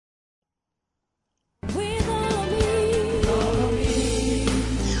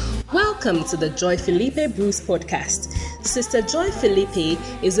Welcome to the Joy Philippe Bruce podcast. Sister Joy Philippe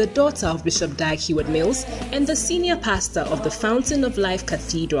is a daughter of Bishop Dag Heward-Mills and the senior pastor of the Fountain of Life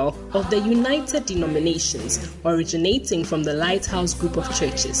Cathedral of the United Denominations, originating from the Lighthouse Group of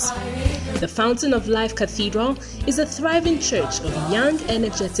Churches. The Fountain of Life Cathedral is a thriving church of young,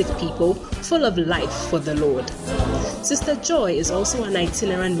 energetic people full of life for the Lord. Sister Joy is also an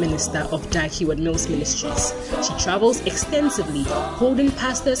itinerant minister of Dag Heward-Mills Ministries. She travels extensively, holding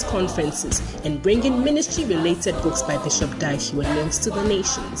pastors' conferences and bringing ministry-related books by Bishop Dag Heward-Mills to the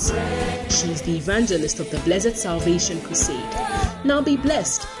nations. She is the evangelist of the Blessed Salvation Crusade. Now be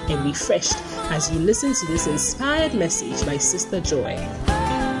blessed and refreshed as you listen to this inspired message by Sister Joy.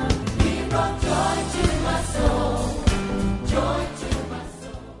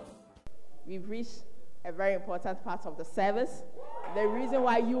 We've reached a very important part of the service. The reason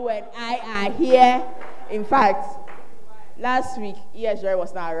why you and I are here, in fact, last week, Joy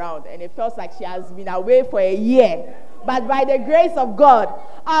was not around, and it felt like she has been away for a year. But by the grace of God,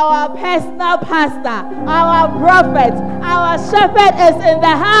 our personal pastor, our prophet, our shepherd is in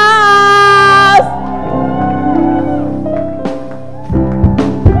the house.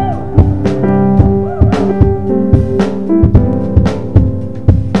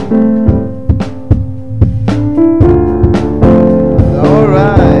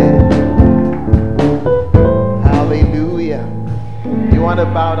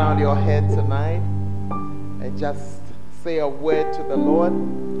 Bow down your head tonight and just say a word to the Lord.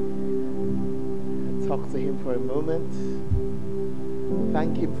 Talk to him for a moment.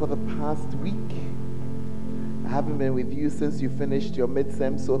 Thank him for the past week. I haven't been with you since you finished your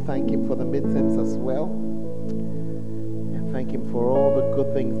midterm, so thank him for the midterms as well. And thank him for all the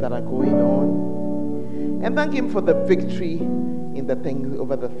good things that are going on. And thank him for the victory in the things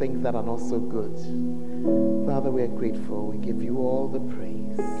over the things that are not so good. Father, we are grateful. We give you all the praise.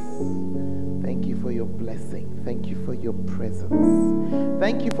 Thank you for your blessing. Thank you for your presence.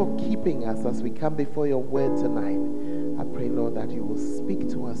 Thank you for keeping us as we come before your word tonight. I pray, Lord, that you will speak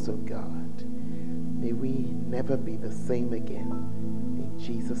to us, oh God. May we never be the same again. In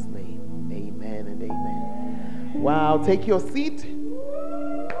Jesus' name, amen and amen. Wow, take your seat.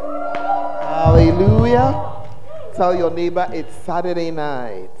 Hallelujah. Tell your neighbor it's Saturday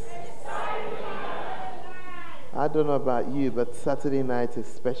night. I don't know about you, but Saturday night is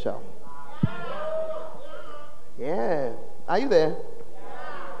special. Yeah. Are you there?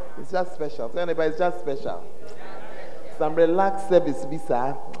 It's just special. Tell anybody it's just special. Some relaxed service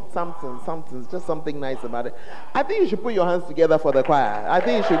visa. Something, just something nice about it. I think you should put your hands together for the choir. I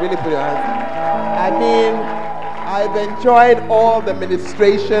think you should really put your hands together. I mean, I've enjoyed all the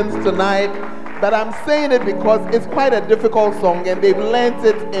ministrations tonight, but I'm saying it because it's quite a difficult song and they've learned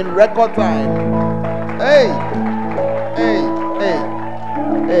it in record time. Hey.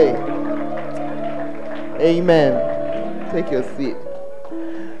 Amen. Take your seat.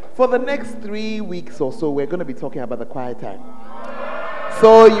 For the next 3 weeks or so, we're going to be talking about the quiet time.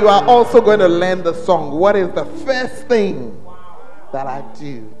 So you are also going to learn the song. What is the first thing that I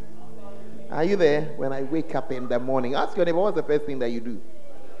do? Are you there? When I wake up in the morning, ask your neighbor, what's the first thing that you do?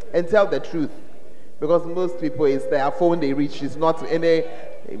 And tell the truth. Because most people, it's their phone they reach. It's not any...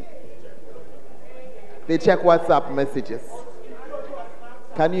 They check WhatsApp messages.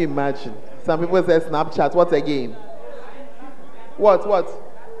 Can you imagine? Some people say Snapchat. What again? What?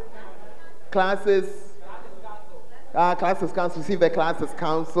 Classes. Classes council. See the classes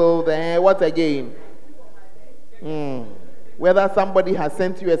council. Then what again? Whether somebody has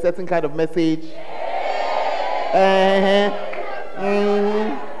sent you a certain kind of message.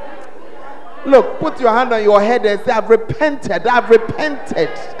 Look, put your hand on your head and say, I've repented.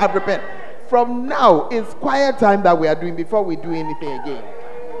 From now, it's quiet time that we are doing before we do anything again.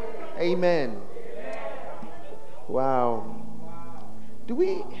 Amen. Wow.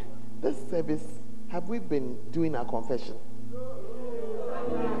 This service, have we been doing our confession?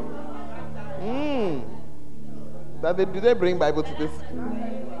 Do they bring Bible to this?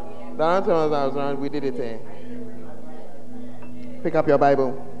 The last time I was around, we did it. Pick up your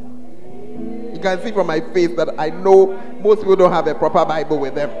Bible. You can see from my face that I know most people don't have a proper Bible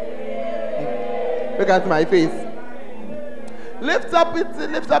with them. Look at my face. Lift up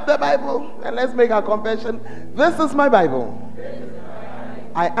the Bible and let's make our confession. This is my Bible.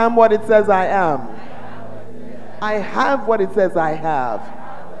 I am what it says I am. I have what it says I have.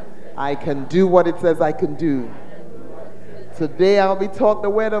 I can do what it says I can do. Today I'll be taught the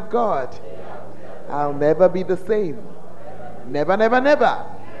word of God. I'll never be the same. Never, never, never.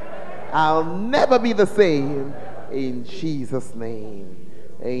 I'll never be the same. In Jesus' name.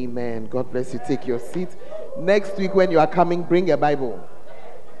 Amen. God bless you. Take your seat. Next week when you are coming, bring a Bible.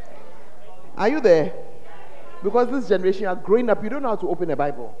 Are you there? Because this generation, you are growing up, you don't know how to open a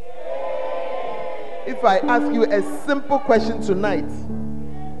Bible. If I ask you a simple question tonight,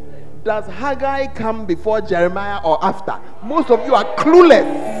 does Haggai come before Jeremiah or after? Most of you are clueless.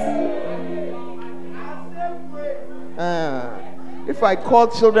 If I call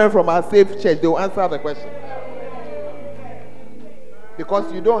children from our safe church, they will answer the question.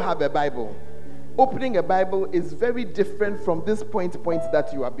 Because you don't have a Bible. Opening a Bible is very different from this point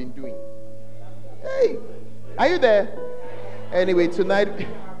that you have been doing. Hey, are you there? Anyway, tonight,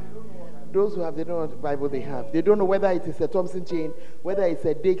 those who have, they don't know what Bible they have. They don't know whether it is a Thompson chain, whether it's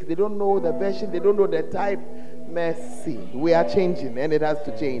a Dick. They don't know the version. They don't know the type. Mercy. We are changing, and it has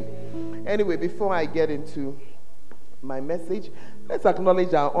to change. Anyway, before I get into my message, let's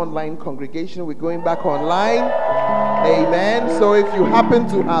acknowledge our online congregation. We're going back online. Amen. So if you happen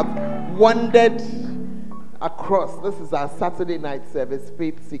to have wandered across, this is our Saturday night service,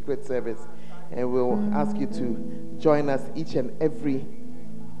 Faith Secret Service, and we'll ask you to join us each and every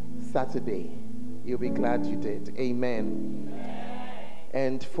Saturday. You'll be glad you did. Amen.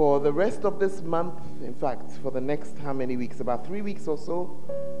 And for the rest of this month, in fact, for the next how many weeks? About 3 weeks or so,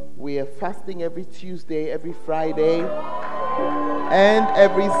 we are fasting every Tuesday, every Friday, and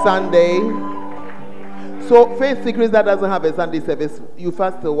every Sunday. So, Faith Secrets that doesn't have a Sunday service, you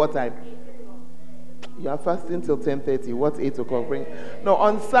fast till what time? You are fasting till 10:30. What's 8 o'clock? No,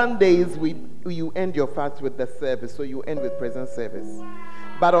 on Sundays, you end your fast with the service, so you end with present service.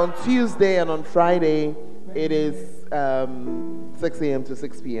 But on Tuesday and on Friday, it is 6 a.m. to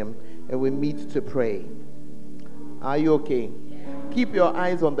 6 p.m. and we meet to pray. Are you okay? Keep your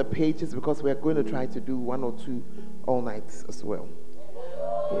eyes on the pages because we're going to try to do 1 or 2 all nights as well.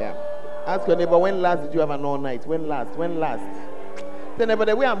 Yeah. Ask your neighbor, when last did you have an all night? When last? Tell neighbor,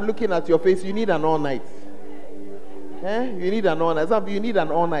 the way I'm looking at your face, you need an all night. You need an all night. Some of you need an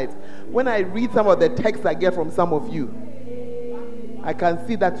all night. When I read some of the texts I get from some of you, I can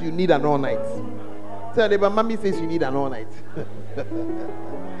see that you need an all night. Tell neighbor, mommy says you need an all night.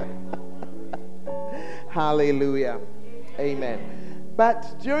 Hallelujah. Amen.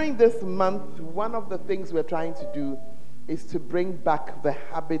 But during this month, one of the things we're trying to do is to bring back the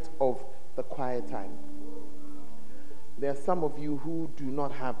habit of the quiet time. There are some of you who do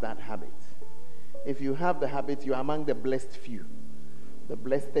not have that habit. If you have the habit, you are among the blessed few, the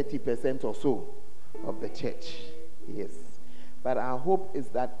blessed 30% or so of the church. Yes. But our hope is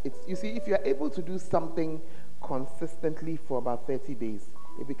that you see, if you are able to do something consistently for about 30 days,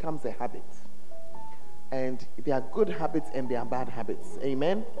 it becomes a habit. And there are good habits and there are bad habits.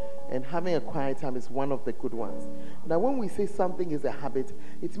 Amen? And having a quiet time is one of the good ones. Now, when we say something is a habit,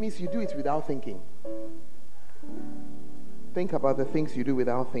 it means you do it without thinking. Think about the things you do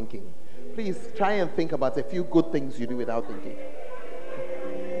without thinking. Please try and think about a few good things you do without thinking.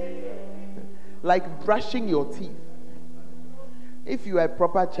 Like brushing your teeth. If you are a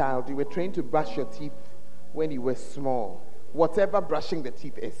proper child, you were trained to brush your teeth when you were small. Whatever brushing the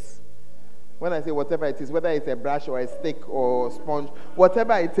teeth is. When I say whatever it is, whether it's a brush or a stick or sponge,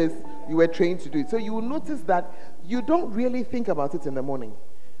 whatever it is, you were trained to do it. So you will notice that you don't really think about it in the morning.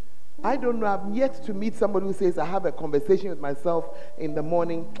 I don't know, I've yet to meet somebody who says, I have a conversation with myself in the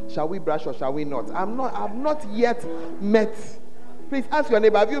morning, shall we brush or shall we not? I've not yet met. Please ask your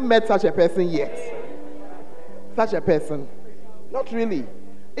neighbor, have you met such a person yet? Such a person? Not really.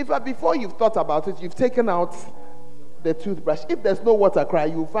 If before you've thought about it, you've taken out the toothbrush. If there's no water cry,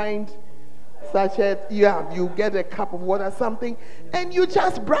 you find sachet, you get a cup of water, something, and you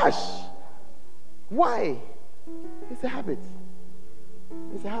just brush. Why? It's a habit.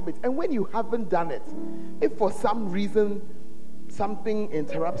 It's a habit. And when you haven't done it, if for some reason something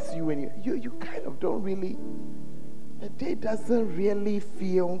interrupts you and you kind of don't really, the day doesn't really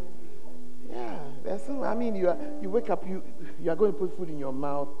feel, there's some, you wake up, you are going to put food in your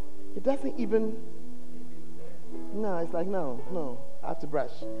mouth. It doesn't even, it's like, no, I have to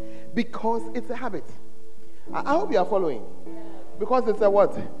brush. Because it's a habit. I hope you are following. Because it's a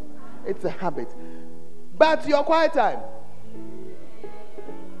what? It's a habit. But your quiet time.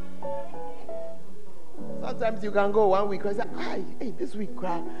 Sometimes you can go 1 week and say, hey, this week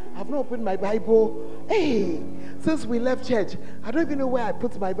I've not opened my Bible. Hey, since we left church, I don't even know where I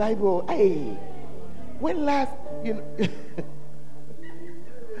put my Bible. Hey, when last,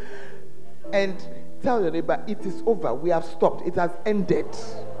 and tell your neighbor, it is over. We have stopped. It has ended.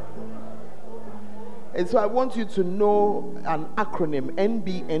 And so I want you to know an acronym,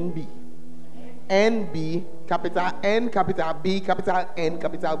 NBNB. NB, capital N, capital B, capital N,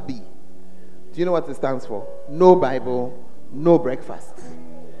 capital B. Do you know what it stands for? No Bible, no breakfast.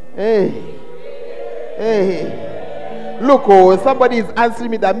 Hey. Look, oh, somebody is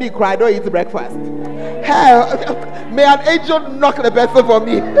answering me that me cry, I don't eat breakfast. Hell, may an angel knock the person for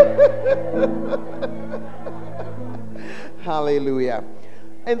me. Hallelujah.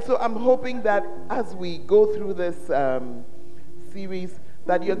 And so I'm hoping that as we go through this series,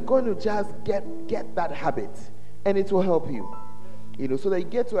 that you're going to just get that habit, and it will help you. You know, so that you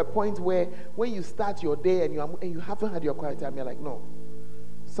get to a point where when you start your day and you haven't had your quiet time, you're like, no,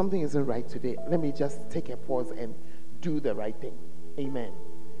 something isn't right today. Let me just take a pause and do the right thing. Amen.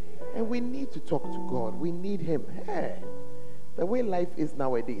 And we need to talk to God. We need Him. Hey, the way life is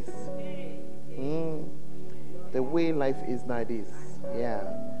nowadays. The way life is nowadays. Yeah.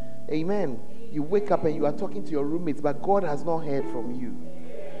 Amen. You wake up and you are talking to your roommates, but God has not heard from you.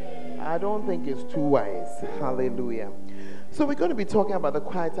 I don't think it's too wise. Hallelujah. So we're going to be talking about the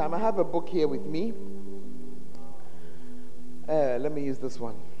quiet time. I have a book here with me. Let me use this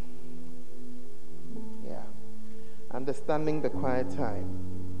one. Yeah. Understanding the quiet time.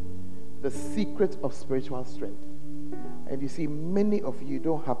 The secret of spiritual strength. And you see, many of you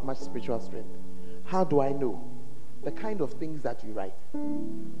don't have much spiritual strength. How do I know? The kind of things that you write.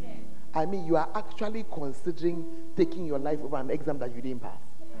 I mean, you are actually considering taking your life over an exam that you didn't pass.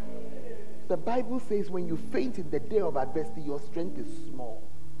 The Bible says when you faint in the day of adversity, your strength is small.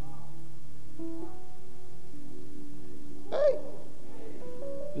 Hey.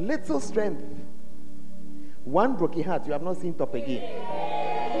 Little strength. One broken heart, you have not seen top again.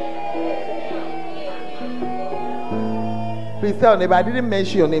 Please tell neighbor, I didn't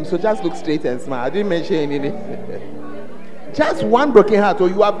mention your name, so just look straight and smile. I didn't mention any name. Just one broken heart, or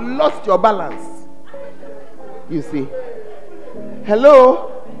you have lost your balance. You see. Hello?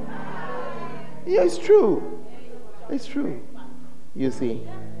 Yeah, it's true. It's true. You see.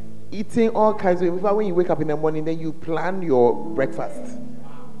 Eating all kinds of... When you wake up in the morning, then you plan your breakfast.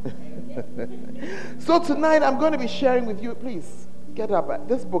 So tonight, I'm going to be sharing with you... Please, get up.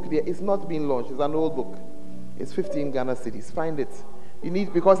 This book there is not being launched. It's an old book. It's 15 Ghana cedis. Find it. You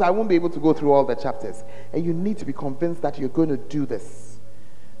need... Because I won't be able to go through all the chapters. And you need to be convinced that you're going to do this.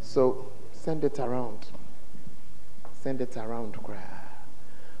 So, send it around. Send it around, cry.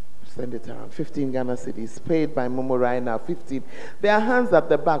 Send it around. 15 Ghana cedis. Paid by Momo right now. 15. There are hands at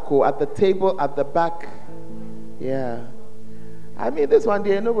the back, at the table, at the back. Yeah. I mean, this one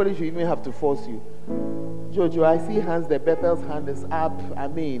day, nobody should even have to force you. Jojo, I see hands there. Bethel's hand is up. I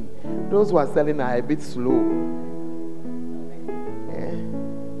mean, those who are selling are a bit slow.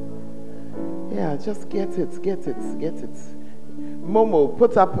 Yeah, just get it. Momo,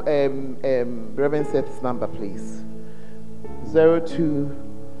 put up Reverend Seth's number, please.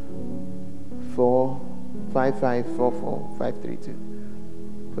 02455445532.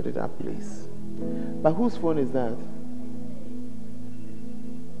 Put it up, please. But whose phone is that?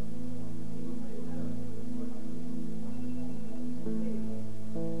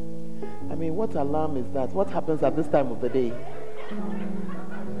 I mean, what alarm is that? What happens at this time of the day?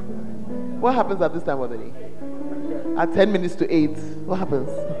 What happens at this time of the day? At 10 minutes to 8, what happens?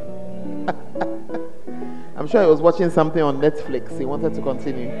 I'm sure he was watching something on Netflix. He wanted to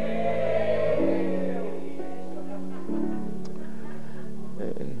continue.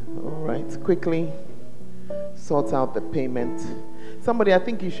 All right, quickly sort out the payment. Somebody, I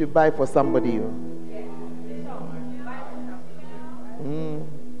think you should buy for somebody.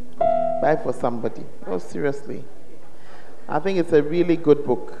 Buy for somebody. Oh, seriously. I think it's a really good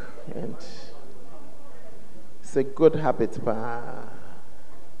book. And it's a good habit.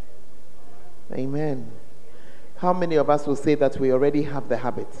 Amen. How many of us will say that we already have the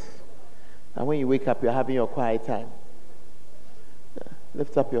habit? And when you wake up, you're having your quiet time.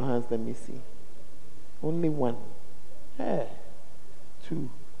 Lift up your hands, let me see. Only one. 2,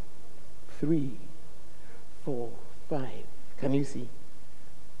 3, 4, 5. Can you see?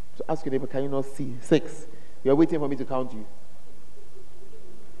 So ask your neighbor, can you not see? 6. You're waiting for me to count you.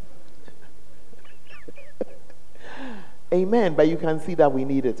 Amen. But you can see that we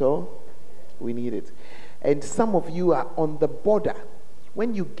need it, oh? We need it. And some of you are on the border.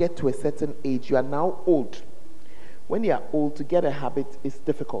 When you get to a certain age, you are now old. When you are old, to get a habit is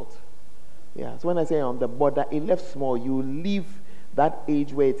difficult. Yeah. So when I say on the border, it left small. You leave that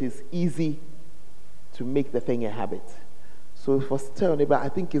age where it is easy to make the thing a habit. So for tell neighbor, I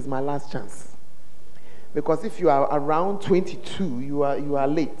think it's my last chance. Because if you are around 22, you are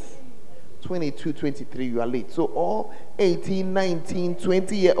late. 22, 23, you are late. So all 18, 19,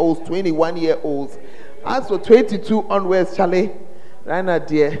 20-year-olds, 21-year-olds. As for 22 onwards, Charlie, right now,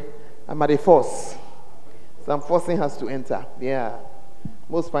 dear, I'm at a force. Some forcing has to enter. Yeah.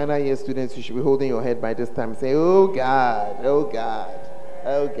 Most final year students, you should be holding your head by this time and say, oh God, oh God,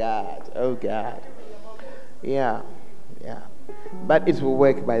 oh God, oh God. Yeah. Yeah. But it will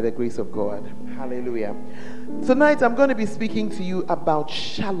work by the grace of God. Hallelujah. Tonight I'm going to be speaking to you about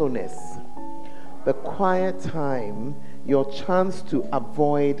shallowness. The quiet time, your chance to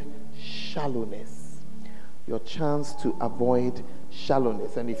avoid shallowness. Your chance to avoid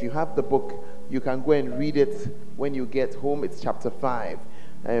shallowness. And if you have the book, you can go and read it when you get home. It's chapter 5.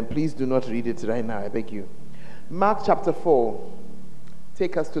 And please do not read it right now, I beg you. Mark chapter 4.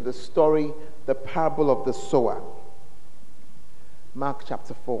 Take us to the story, the parable of the sower. Mark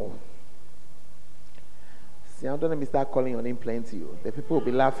chapter 4. See, I'm going to start calling your name plenty. The people will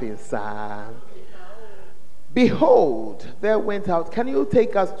be laughing, sir. Behold, there went out. Can you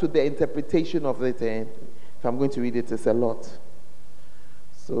take us to the interpretation of it? If I'm going to read it, it's a lot.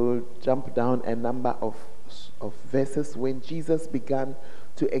 So jump down a number of verses when Jesus began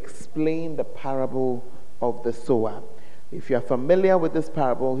to explain the parable of the sower. If you are familiar with this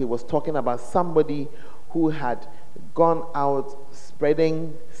parable, he was talking about somebody who had gone out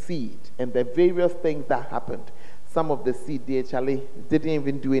spreading seed and the various things that happened. Some of the seed, they actually didn't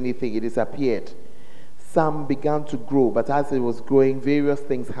even do anything. It disappeared. Some began to grow, but as it was growing, various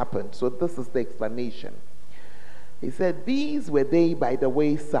things happened. So this is the explanation. He said, these were they by the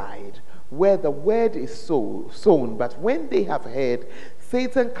wayside, where the word is sown, but when they have heard,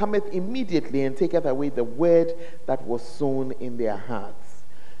 Satan cometh immediately and taketh away the word that was sown in their hearts.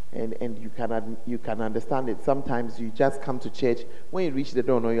 And you can understand it. Sometimes you just come to church, when you reach the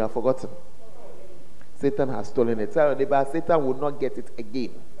door, no, you have forgotten. Satan has stolen it. But Satan will not get it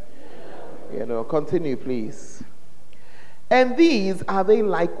again. Continue, please. And these are they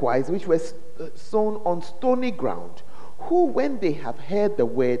likewise, which were sown on stony ground, who, when they have heard the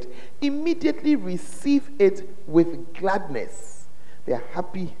word, immediately receive it with gladness. They are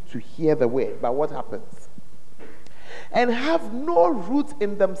happy to hear the word. But what happens? And have no root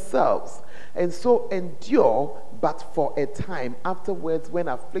in themselves, and so endure but for a time. Afterwards, when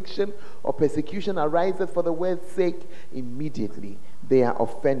affliction or persecution arises for the word's sake, immediately they are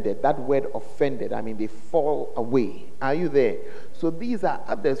offended. That word offended, they fall away. Are you there? So these are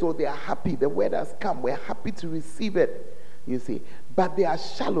others. So they are happy. The word has come. We're happy to receive it. You see. But they are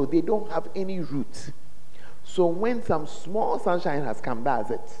shallow. They don't have any root. So when some small sunshine has come, that's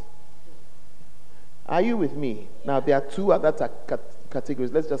it. Are you with me? Now there are two other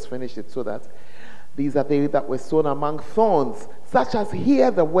categories. Let's just finish it so that these are they that were sown among thorns, such as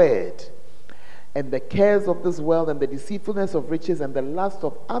hear the word, and the cares of this world and the deceitfulness of riches and the lust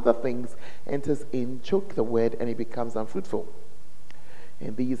of other things enters in, choke the word, and it becomes unfruitful.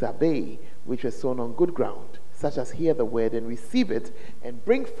 And these are they which were sown on good ground, such as hear the word and receive it and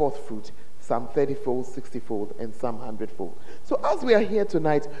bring forth fruit, some 30-fold, 60-fold, and some 100-fold. So as we are here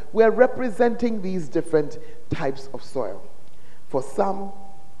tonight, we are representing these different types of soil. For some,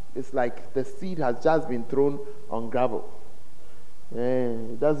 it's like the seed has just been thrown on gravel.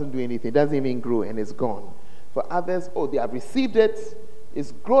 It doesn't do anything. It doesn't even grow, and it's gone. For others, they have received it.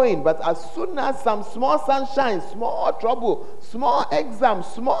 It's growing, but as soon as some small sunshine, small trouble, small exam,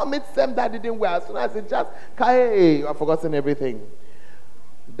 small midsem that didn't work, as soon as it just, hey, I've forgotten everything.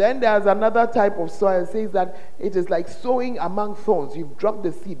 Then there's another type of soil. It says that it is like sowing among thorns. You've dropped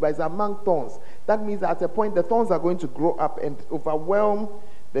the seed, but it's among thorns. That means at a point the thorns are going to grow up and overwhelm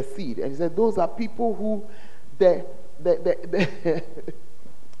the seed. And he said those are people who,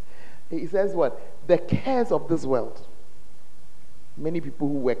 he says what? The cares of this world. Many people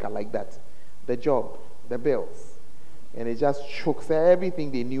who work are like that. The job, the bills. And it just chokes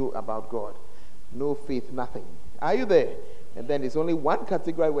everything they knew about God. No faith, nothing. Are you there? And then there's only one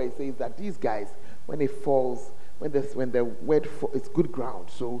category where it says that these guys, when it falls, when the word falls, it's good ground,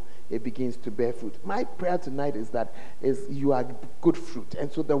 so it begins to bear fruit. My prayer tonight is that you are good fruit,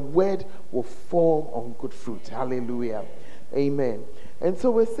 and so the word will fall on good fruit. Hallelujah. Amen. And so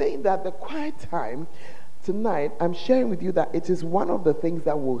we're saying that the quiet time tonight, I'm sharing with you that it is one of the things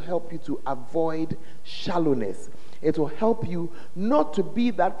that will help you to avoid shallowness. It will help you not to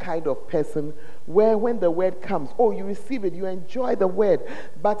be that kind of person where when the word comes, you receive it, you enjoy the word,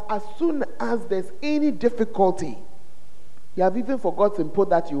 but as soon as there's any difficulty, you have even forgotten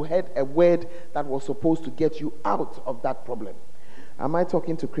that you heard a word that was supposed to get you out of that problem. Am I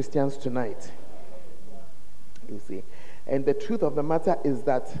talking to Christians tonight? You see. And the truth of the matter is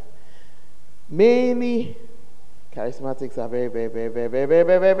that many charismatics are very, very, very, very, very,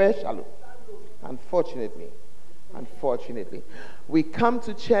 very, very, very shallow. Unfortunately. We come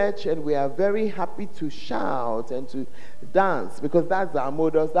to church and we are very happy to shout and to dance because that's our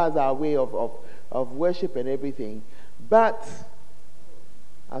modus, that's our way of worship and everything. But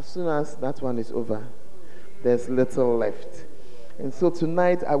as soon as that one is over, there's little left. And so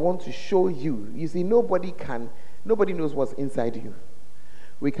tonight I want to show you. You see, nobody can Nobody knows what's inside you.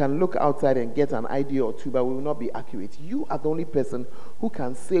 We can look outside and get an idea or two, but we will not be accurate. You are the only person who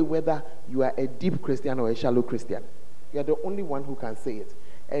can say whether you are a deep Christian or a shallow Christian. You are the only one who can say it.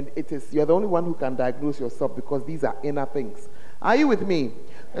 And you are the only one who can diagnose yourself, because these are inner things. Are you with me?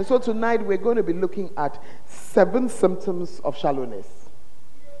 And so tonight we're going to be looking at 7 symptoms of shallowness.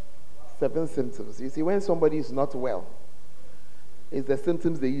 7 symptoms. You see, when somebody is not well, it's the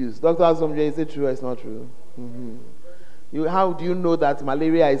symptoms they use. Dr. Asomdre, is it true or it's not true? Mm-hmm. How do you know that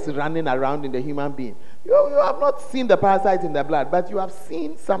malaria is running around in the human being? You have not seen the parasite in the blood, but you have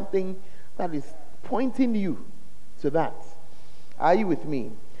seen something that is pointing you to that. Are you with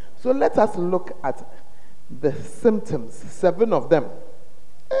me? So let us look at the symptoms, 7 of them.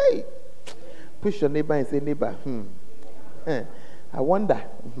 Hey, push your neighbor and say, neighbor, I wonder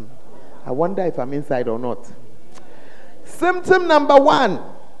if I'm inside or not. Symptom number 1.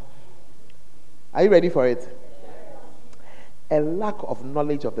 Are you ready for it? A lack of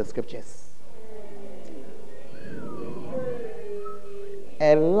knowledge of the scriptures.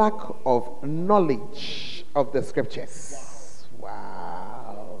 A lack of knowledge of the scriptures.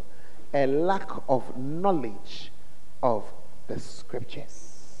 Wow. A lack of knowledge of the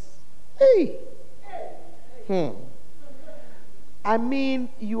scriptures. Hey. I mean,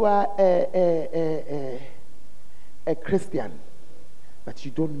 you are a Christian, but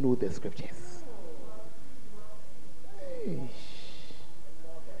you don't know the scriptures. Hey.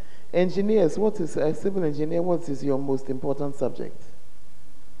 Engineers, what is a civil engineer? What is your most important subject?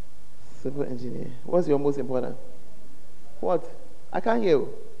 Civil engineer. What's your most important? What? I can't hear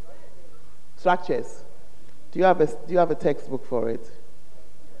you. Structures. Do you have a textbook for it?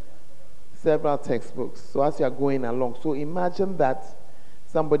 Several textbooks. So as you are going along, so imagine that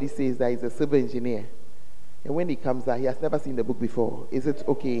somebody says that he's a civil engineer, and when he comes out, he has never seen the book before. Is it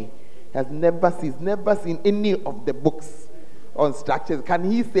okay? He's never seen any of the books on structures. Can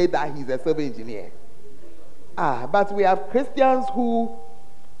he say that he's a civil engineer? But we have Christians who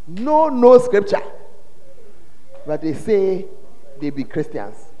know no scripture, but they say they be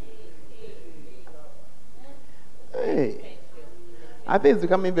Christians. Hey, I think it's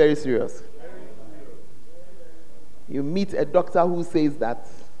becoming very serious. You meet a doctor who says that,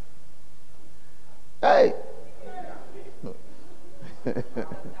 hey,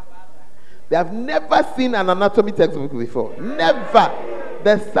 they have never seen an anatomy textbook before. Never.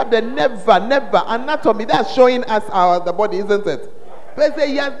 The subject, never. Anatomy, that's showing us the body, isn't it? But say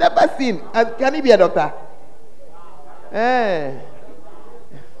he has never seen. Can he be a doctor?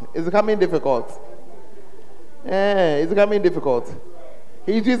 It's becoming difficult. It's becoming difficult.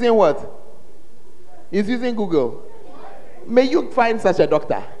 He's using what? He's using Google. May you find such a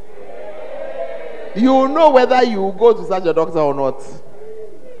doctor. You will know whether you go to such a doctor or not.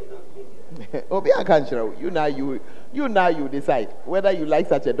 You now you decide whether you like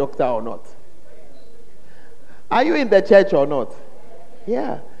such a doctor or not. Are you in the church or not?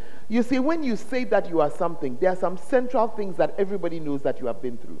 Yeah. You see, when you say that you are something, there are some central things that everybody knows that you have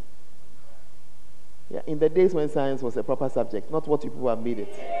been through. Yeah, in the days when science was a proper subject, not what people have made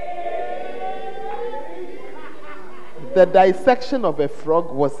it. The dissection of a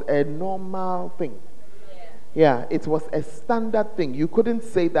frog was a normal thing. Yeah, it was a standard thing. You couldn't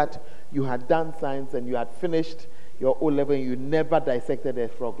say that you had done science and you had finished your O-level and you never dissected a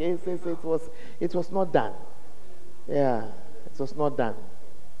frog. It was not done. Yeah, it was not done.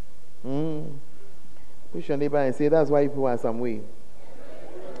 Push your neighbor and say, that's why people are some way.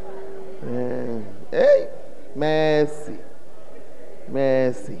 Hey, mercy.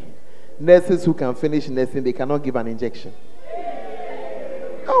 Nurses who can finish nursing, they cannot give an injection.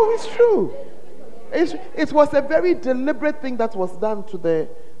 Oh, it's true. It was a very deliberate thing that was done to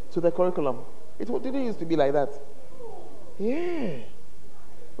the curriculum. It didn't used to be like that. Yeah.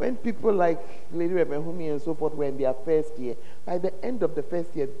 When people like Lady Rebehumi and so forth were in their first year, by the end of the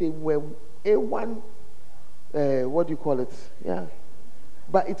first year, they were A1, what do you call it? Yeah.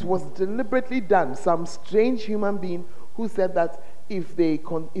 But it was deliberately done. Some strange human being who said that if they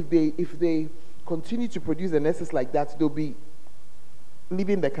continue to produce the nurses like that, they'll be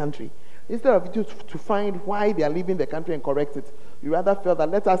leaving the country. Instead of you to find why they are leaving the country and correct it, you rather felt that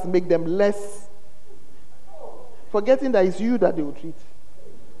let us make them less, forgetting that it's you that they will treat.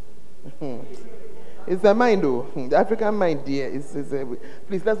 It's the mind, though. The African mind, dear.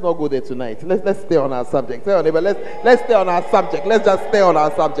 Please, let's not go there tonight. Let's stay on our subject. Say, neighbor, let's stay on our subject. Let's just stay on our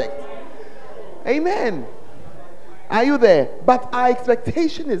subject. Amen. Are you there? But our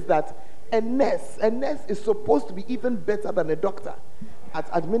expectation is that a nurse is supposed to be even better than a doctor at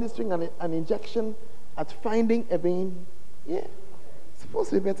administering an injection, at finding a vein. Yeah. It's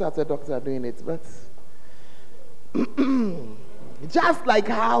supposed to be better at a doctor doing it, but Just like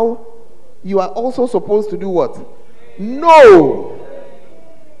how you are also supposed to do what? Know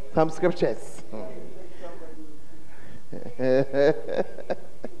some scriptures.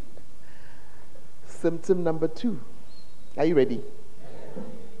 Symptom number 2. Are you ready?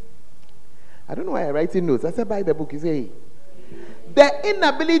 I don't know why I write in notes. I said buy the book. You say the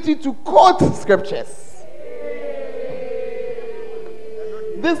inability to quote scriptures.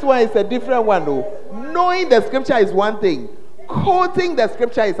 This one is a different one though. Knowing the scripture is one thing. Quoting the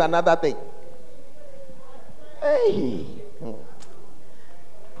scripture is another thing. Hey.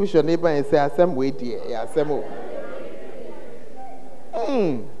 Push your neighbor and say, "Asem wait dear." Asem.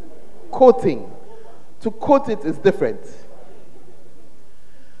 Quoting. To quote it is different.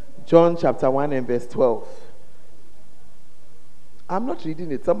 John chapter 1 and verse 12. I'm not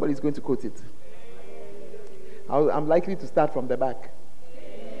reading it. Somebody's going to quote it. I'm likely to start from the back.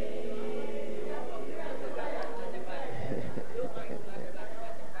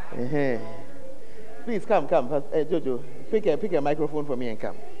 Please come. Jojo, pick a microphone for me and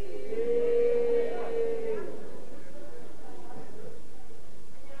come.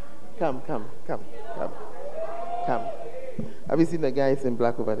 Come. Have you seen the guys in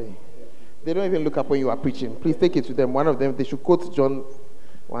black over there? They don't even look up when you are preaching. Please take it to them. One of them, they should quote John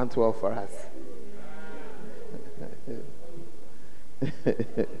 1:12 for us.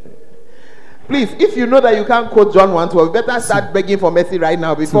 Please, if you know that you can't quote John 1:12, better start begging for mercy right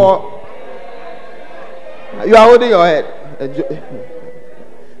now before you are holding your head.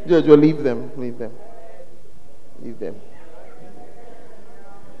 Jojo, leave them.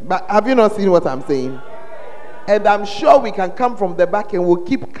 But have you not seen what I'm saying? And I'm sure we can come from the back and we'll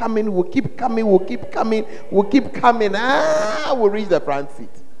keep coming. We'll reach the front seat.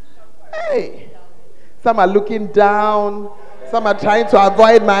 Hey, some are looking down. Some are trying to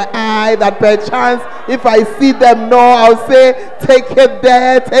avoid my eye, that perchance if I see them, no, I'll say, take it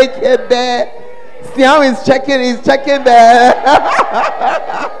there. See how he's checking there.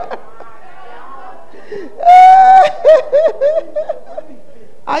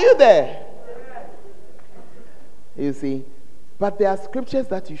 Are you there? You see, but there are scriptures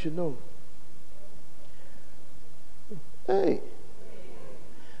that you should know. Hey,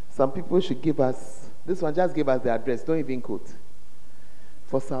 some people should give us, this one just give us the address, don't even quote.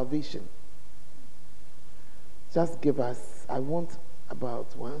 For salvation. Just give us, I want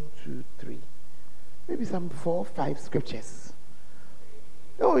about 1, 2, 3, maybe some 4, 5 scriptures.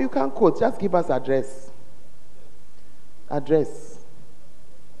 No, you can't quote, just give us address.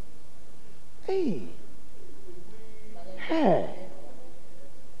 Hey.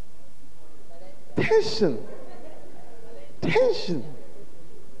 Tension.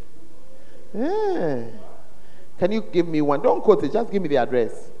 Yeah. Can you give me one? Don't quote it, just give me the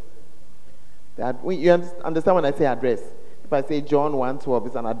address. You understand when I say address? If I say John 1:12,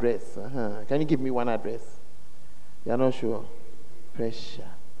 it's an address. Can you give me one address? You're not sure? Pressure.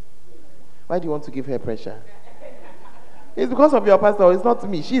 Why do you want to give her pressure? It's because of your pastor. It's not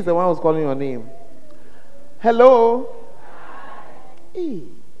me. She's the one who's calling your name. Hello? Hey.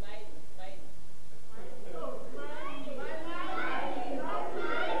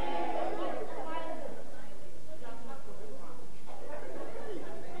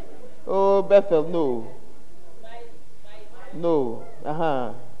 Oh, Bethel, no.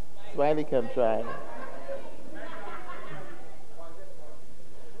 Smiley can try.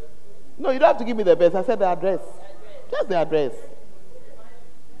 No, you don't have to give me the best. I said the address. Just the address.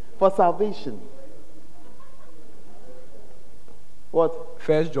 For salvation. What?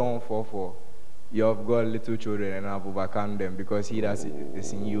 1 John 4:4. You have got little children and have overcome them, because he that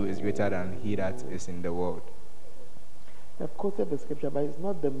is in you is greater than he that is in the world. I've quoted the scripture, but it's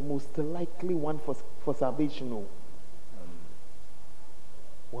not the most likely one for salvation. No.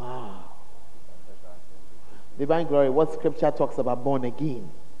 Wow. Divine Glory, what scripture talks about born again?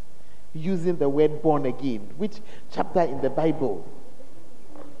 Using the word born again. Which chapter in the Bible?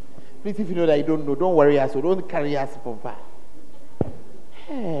 Please, if you know that you don't know, don't worry us, so don't carry us from far.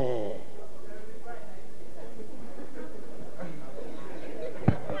 Hey.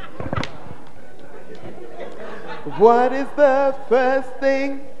 What is the first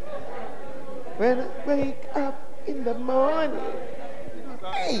thing when I wake up in the morning?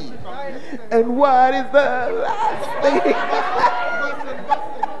 Hey. And what is the last thing?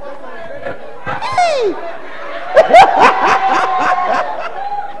 Hey.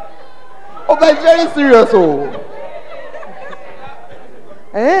 Oh, but it's very serious.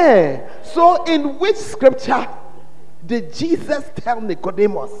 So in which scripture did Jesus tell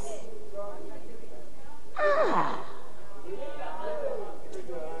Nicodemus?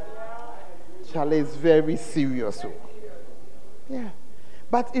 Charlie is very serious. Yeah.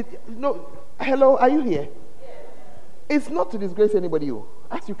 But hello, are you here? It's not to disgrace anybody,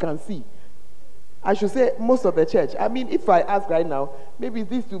 as you can see. I should say most of the church. I mean, if I ask right now, maybe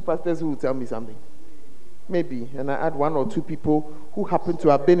these two pastors who will tell me something. Maybe. And I add one or two people who happen to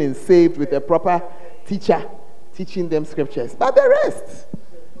have been saved with a proper teacher teaching them scriptures. But the rest,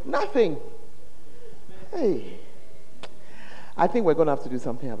 nothing. Hey. I think we're going to have to do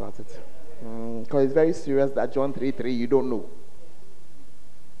something about it. Because it's very serious that John 3:3, you don't know.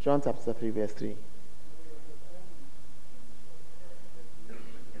 John chapter 3, verse 3.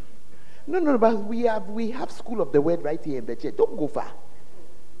 No, but we have school of the word right here in the church. Don't go far.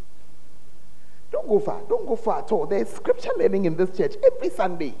 Don't go far at all. There's scripture learning in this church every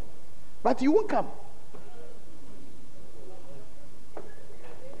Sunday. But you won't come.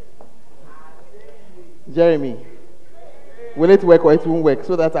 Jeremy, will it work or it won't work?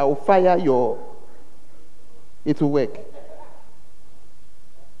 So that I will fire your... It will work.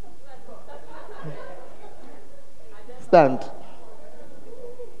 Stand.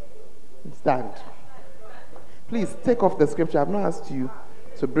 Please take off the scripture. I've not asked you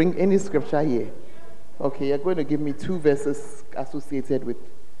to bring any scripture here. Okay, you're going to give me 2 verses associated with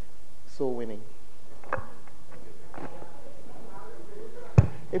soul winning.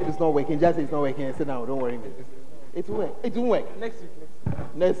 If it's not working, just say it's not working and sit down. Don't worry. It will work. It won't work.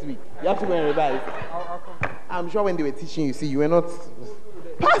 Next week. You have to go and revise. I'll come. I'm sure when they were teaching you, see, you were not...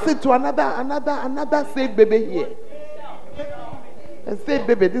 Pass it to another saved baby here. A saved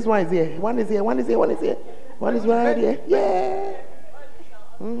baby. This one is here. One is here. One is right here. Yeah.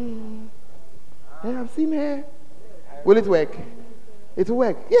 Yeah, I've seen her. Will it work? It will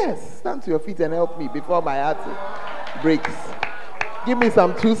work. Yes. Stand to your feet and help me before my heart breaks. Give me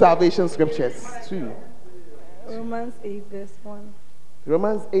some 2 salvation scriptures. 2. Romans 8 verse 1.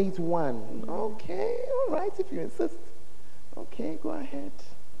 Romans 8:1. Okay. All right. If you insist. Okay. Go ahead.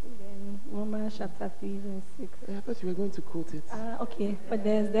 Then Romans chapter 3 verse 6. Yeah, I thought you were going to quote it. Okay. But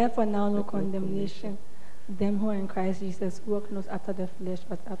there is therefore now no condemnation. Them who are in Christ Jesus walk not after the flesh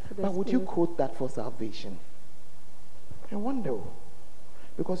but after the Spirit. But would you quote that for salvation? I wonder.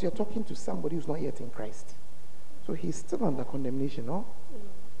 Because you're talking to somebody who's not yet in Christ. So he's still under condemnation, no?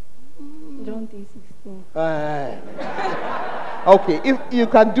 John 3:16. Okay, if you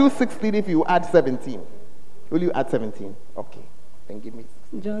can do 16 if you add 17. Will you add 17? Okay, then give me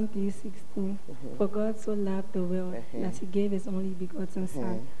 16. John 3:16. For God so loved the world that he gave his only begotten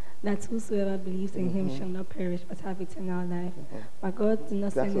Son, that whosoever believes in him shall not perish but have eternal life. But God did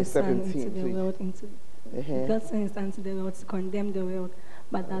not send his Son into the world God sent his Son into the world to condemn the world,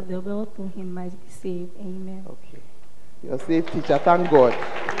 but that the world through him might be saved. Amen. Okay. You're a safe teacher, thank God.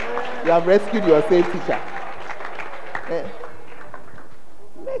 You have rescued your safe teacher.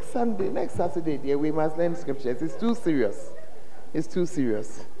 Next Saturday, dear, we must learn scriptures. It's too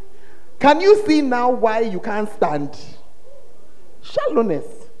serious. Can you see now why you can't stand? Shallowness.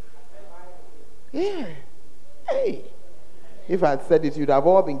 Yeah. Hey. If I had said it, you'd have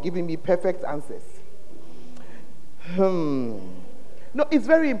all been giving me perfect answers. No, it's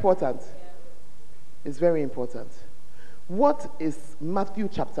very important. It's very important. What is Matthew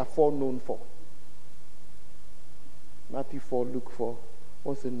chapter 4 known for? Matthew 4, Luke 4.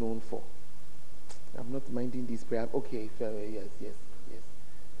 What's it known for? I'm not minding these prayers. Okay, yes.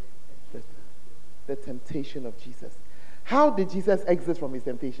 The temptation of Jesus. How did Jesus exit from his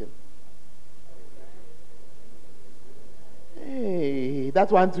temptation? Hey,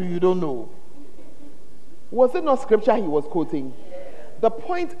 that one too you don't know. Was it not scripture he was quoting? The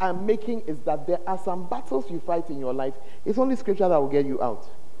point I'm making is that there are some battles you fight in your life. It's only scripture that will get you out.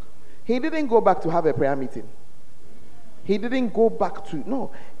 He didn't go back to have a prayer meeting. He didn't go back to,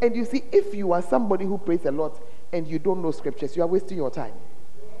 no. And you see, if you are somebody who prays a lot and you don't know scriptures, you are wasting your time.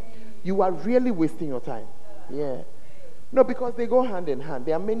 You are really wasting your time. Yeah. No, because they go hand in hand.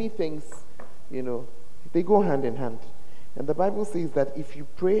 There are many things, they go hand in hand. And the Bible says that if you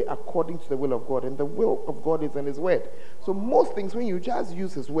pray according to the will of God, and the will of God is in his word. So most things, when you just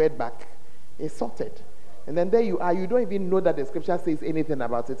use his word back, it's sorted. And then there you are, you don't even know that the scripture says anything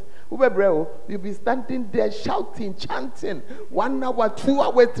about it. You'll be standing there shouting, chanting, 1 hour, 2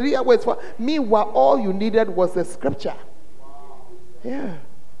 hours, 3 hours. Meanwhile, all you needed was the scripture. Yeah.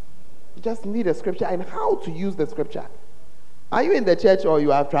 You just need a scripture and how to use the scripture. Are you in the church or you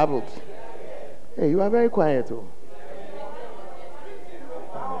have traveled? Hey, you are very quiet, too.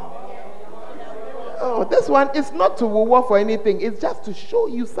 Oh, this one is not to woo for anything. It's just to show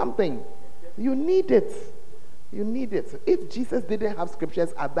you something. You need it. You need it. If Jesus didn't have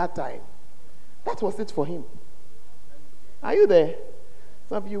scriptures at that time, that was it for him. Are you there?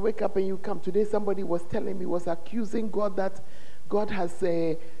 Some of you wake up and you come. Today somebody was telling me, was accusing God that God has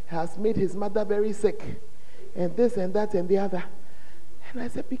made his mother very sick. And this and that and the other. And I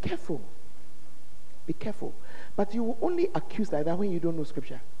said, be careful. Be careful. But you will only accuse like that when you don't know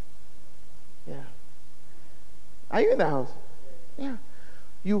scripture. Yeah. Are you in the house? Yeah.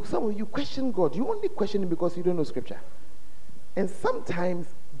 Some of you question God. You only question him because you don't know scripture. And sometimes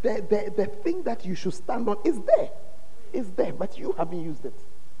the thing that you should stand on is there. It's there, but you haven't used it.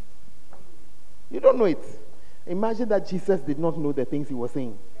 You don't know it. Imagine that Jesus did not know the things he was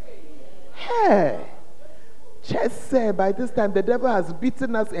saying. Hey! Just say by this time the devil has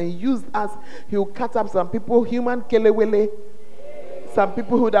beaten us and used us. He will cut up some people, human kelewele. Some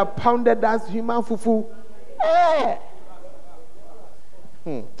people who would have pounded us, human fufu. Hey!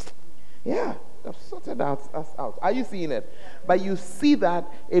 Yeah, I've sorted us out. Are you seeing it? But you see that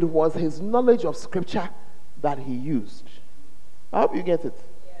it was his knowledge of scripture that he used. I hope you get it.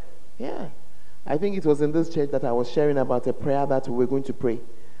 Yeah. I think it was in this church that I was sharing about a prayer that we were going to pray.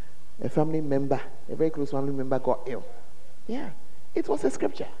 A family member, a very close family member got ill. Yeah. It was a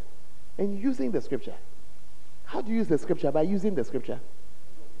scripture. And using the scripture. How do you use the scripture? By using the scripture.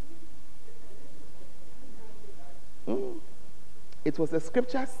 It was a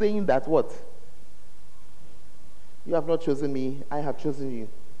scripture saying that what? You have not chosen me, I have chosen you.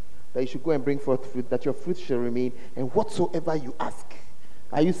 That you should go and bring forth fruit, that your fruit shall remain, and whatsoever you ask.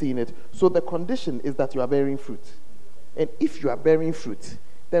 Are you seeing it? So the condition is that you are bearing fruit. And if you are bearing fruit,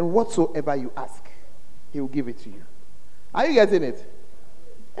 then whatsoever you ask, he will give it to you. Are you getting it?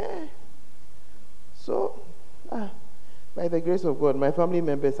 So, by the grace of God, my family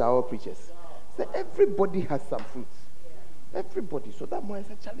members are all preachers. So everybody has some fruit. Everybody. So that morning I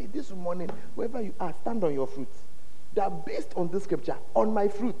said, Charlie, this morning, wherever you are, stand on your fruit. They are based on this scripture, on my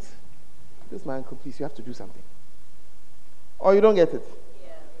fruit. This man, please, you have to do something. Or you don't get it?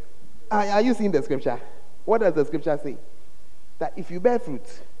 Yeah. Are you seeing the scripture? What does the scripture say? That if you bear fruit,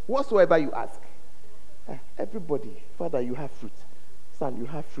 whatsoever you ask, everybody, Father, you have fruit. Son, you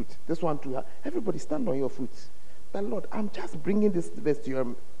have fruit. This one too. Everybody stand on your fruit. But Lord, I'm just bringing this verse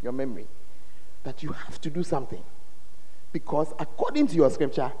to your memory. That you have to do something. Because according to your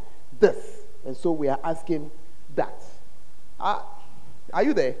scripture, this. And so we are asking that. Are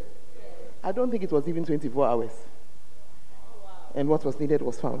you there? I don't think it was even 24 hours. And what was needed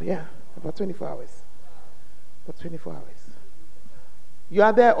was found. Yeah, about 24 hours. About 24 hours. You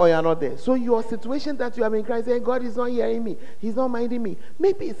are there or you are not there. So your situation that you have in Christ, saying, God is not hearing me. He's not minding me.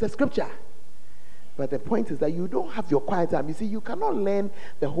 Maybe it's a scripture. But the point is that you don't have your quiet time. You see, you cannot learn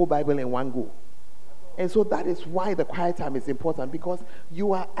the whole Bible in one go. And so that is why the quiet time is important, because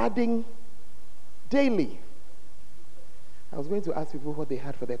you are adding daily. I was going to ask people what they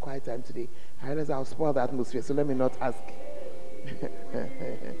had for their quiet time today. I realized I'll spoil the atmosphere, so let me not ask.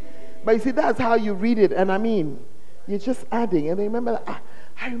 But you see, that's how you read it. And I mean, you're just adding. And then remember,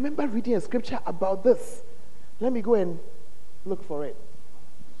 I remember reading a scripture about this. Let me go and look for it.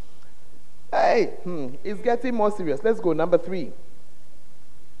 Hey, it's getting more serious. Let's go. Number 3.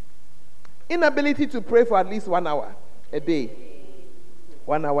 Inability to pray for at least 1 hour a day.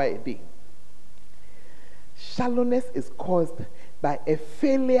 1 hour a day. Shallowness is caused by a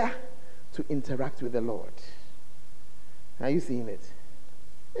failure to interact with the Lord. Are you seeing it?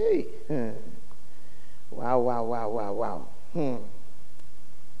 Hey. Wow.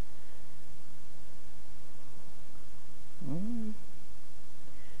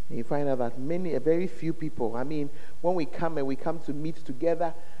 You find out that very few people, I mean, when we come to meet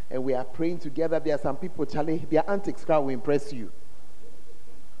together and we are praying together, there are some people, Charlie, their antics crowd will impress you.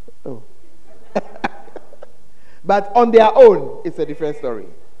 Oh. But on their own, it's a different story.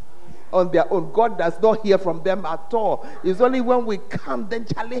 On their own, God does not hear from them at all. It's only when we come, then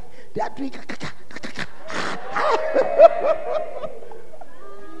Charlie, they are doing.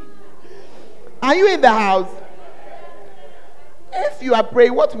 Are you in the house? If you are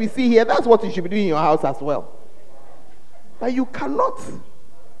praying, what we see here, that's what you should be doing in your house as well. But you cannot.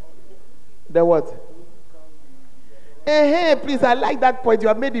 The what? Please, I like that point. You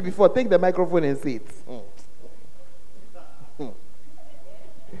have made it before. Take the microphone and say it.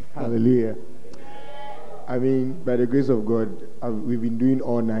 Hallelujah. I mean, by the grace of God, we've been doing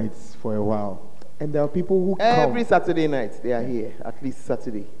all nights for a while. And there are people who come. Every Saturday night, they are here. At least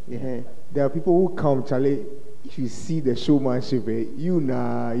Saturday. Yeah. There are people who come, Charlie. If you see the showmanship, you'll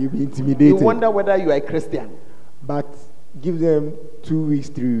be intimidated. You wonder whether you are a Christian. But give them 2 weeks,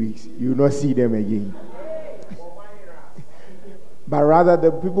 3 weeks. You will not see them again. But rather,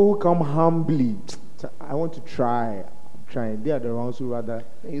 the people who come humbly, I want to try. They are the ones who rather.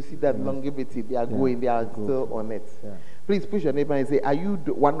 You see that longevity, they are going, they are still on it. Yeah. Please push your neighbor and say, are you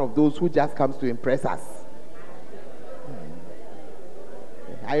one of those who just comes to impress us?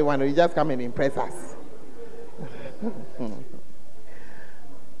 Are you one who just come and impress us?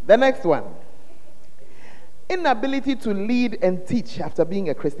 The next one. Inability to lead and teach after being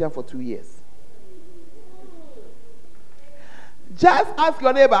a Christian for 2 years. Just ask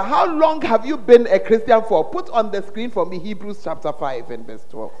your neighbor, how long have you been a Christian for? Put on the screen for me Hebrews chapter 5 and verse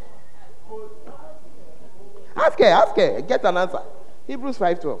 12. Ask her, get an answer. Hebrews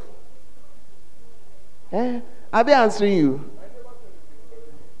 5:12. Are they answering you?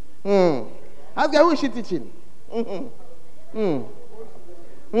 Ask her, who is she teaching? Who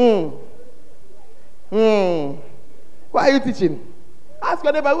are you teaching? Ask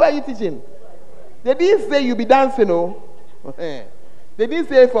your neighbor, who are you teaching? They didn't say you be dancing, no. They didn't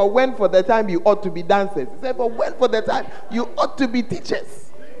say for the time you ought to be dancers. They said for the time you ought to be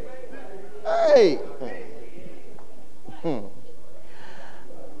teachers. Hey.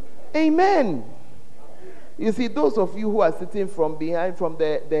 Amen. You see, those of you who are sitting from behind, from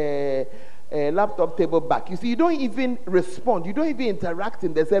the laptop table back, you see, you don't even respond. You don't even interact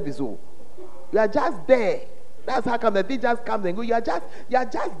in the service. Oh. You are just there. That's how come the thing just comes and goes. You are just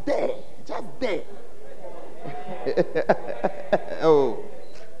there. Just there. Oh.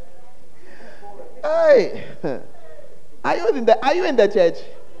 Hey. Are you in the church?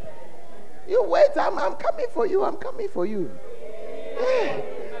 You wait, I'm coming for you. I'm coming for you. Yeah.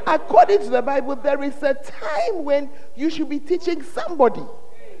 According to the Bible, there is a time when you should be teaching somebody.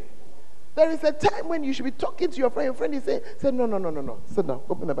 There is a time when you should be talking to your friend. Your friend is saying, no. Sit down.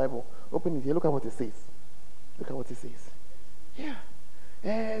 Open the Bible. Open it here. Look at what it says. Look at what it says. Yeah.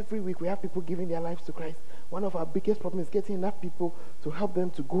 Every week we have people giving their lives to Christ. One of our biggest problems is getting enough people to help them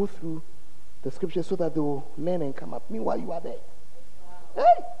to go through the scriptures so that they will learn and come up. Meanwhile, you are there.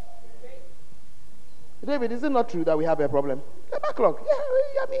 Hey! David, is it not true that we have a problem? The backlog.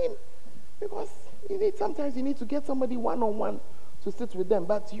 Yeah, I mean, because sometimes you need to get somebody one-on-one to sit with them,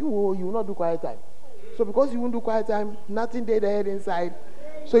 but you will not do quiet time. So because you won't do quiet time, nothing there head inside.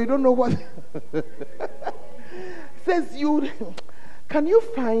 So you don't know what. Says can you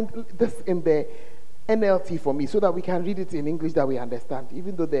find this in the NLT for me so that we can read it in English that we understand?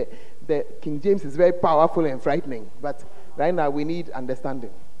 Even though the King James is very powerful and frightening, but right now we need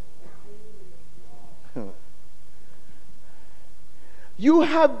understanding. You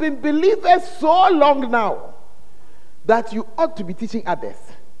have been believers so long now that you ought to be teaching others.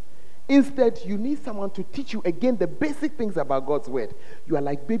 Instead, you need someone to teach you again the basic things about God's word. You are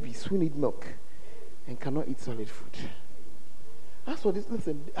like babies who need milk and cannot eat solid food. As for this,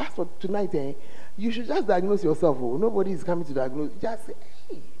 listen, as for tonight, you should just diagnose yourself. Oh, nobody is coming to diagnose. Just say,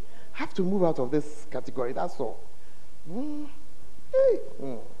 hey, have to move out of this category. That's all.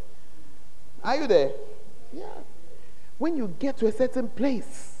 Are you there? Yeah. When you get to a certain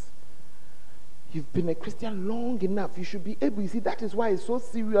place, you've been a Christian long enough, you should be able, you see, that is why it's so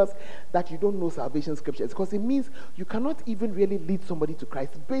serious that you don't know salvation scriptures, because it means you cannot even really lead somebody to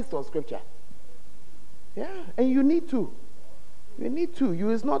Christ based on scripture. Yeah, and you need to. You need to.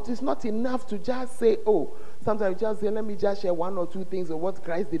 It's not enough to just say, oh, sometimes you just say, let me just share one or two things of what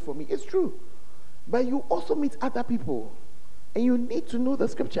Christ did for me. It's true. But you also meet other people, and you need to know the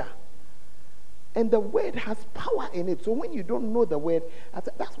scripture. And the word has power in it. So when you don't know the word,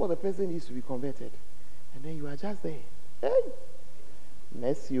 that's what the person needs to be converted. And then you are just there. Hey,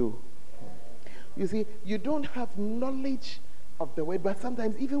 bless you. You see, you don't have knowledge of the word, but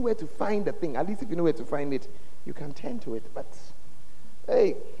sometimes even where to find the thing, at least if you know where to find it, you can turn to it. But,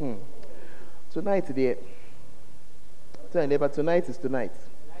 hey, tonight, dear. Tell your neighbor, tonight is tonight.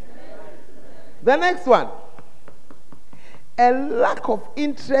 The next one. A lack of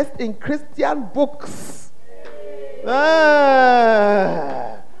interest in Christian books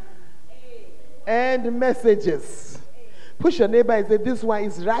and messages. Push your neighbor and say, this one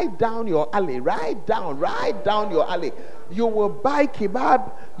is right down your alley. Right down your alley. You will buy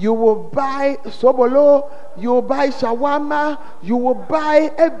kebab, you will buy sobolo, you will buy shawarma, you will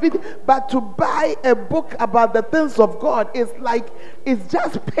buy everything. But to buy a book about the things of God is like, it's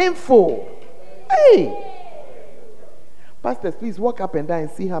just painful. Hey! Pastors, please walk up and down and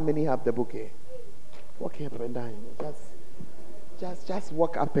see how many have the book here. Walk up and down. Just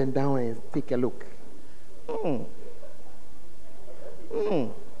walk up and down and take a look.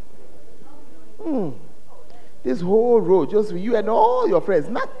 This whole road, just you and all your friends,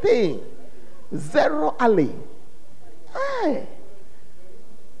 nothing. Zero alley. Hey.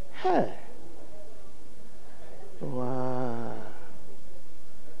 Wow.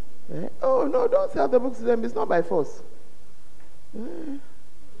 Oh, no, don't sell the books to them. It's not by force.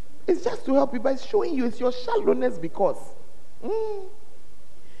 It's just to help you, but it's showing you it's your shallowness because.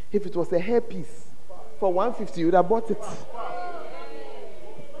 If it was a hairpiece for 150, you would have bought it.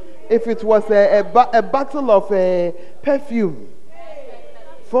 If it was a bottle of perfume,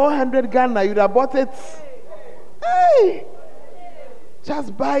 400 Ghana, you'd have bought it. Hey!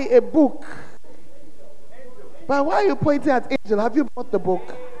 Just buy a book. But why are you pointing at Angel? Have you bought the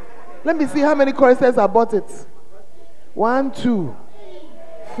book? Let me see how many choruses I bought it. 1, 2,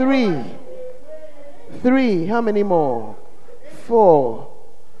 3. 3. How many more? 4.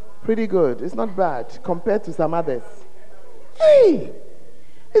 Pretty good. It's not bad compared to some others. Hey!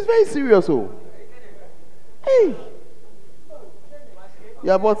 It's very serious, oh. Hey! You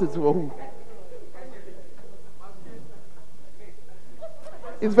have bought it for who?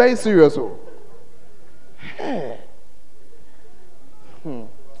 It's very serious, oh. Hey.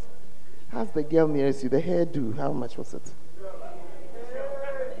 How's the girl nearest you? The hairdo. How much was it?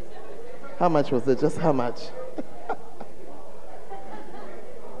 How much was it? Just how much?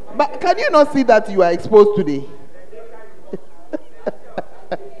 But can you not see that you are exposed today?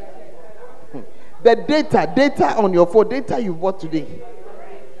 The data on your phone, data you bought today.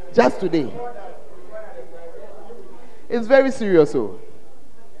 Just today. It's very serious, oh.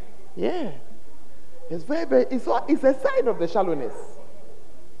 Yeah. It's it's a sign of the shallowness.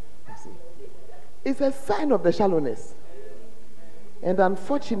 You see. It's a sign of the shallowness. And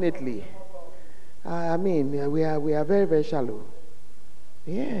unfortunately, we are very, very shallow.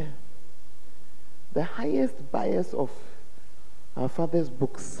 Yeah. The highest buyers of our father's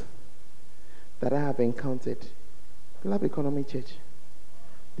books that I have encountered, Philippe Economy Church,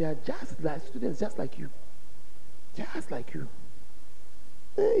 they are just like students, just like you. Just like you.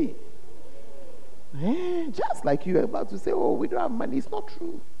 Hey. Just like you are about to say, oh, we don't have money. It's not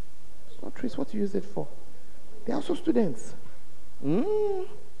true. It's not true. It's what you use it for. They're also students.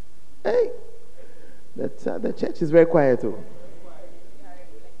 Hey. The church is very quiet, too.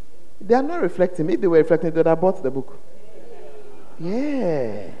 They are not reflecting. If they were reflecting, they would have bought the book.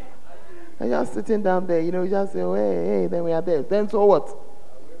 Yeah. And just sitting down there, you just say, oh, hey, then we are there. Then so what?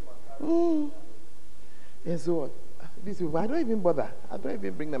 And so what? These people, I don't even bother. I don't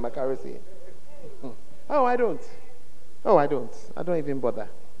even bring the macaroons here. Oh, I don't. I don't even bother.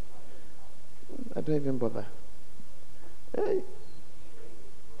 Hey.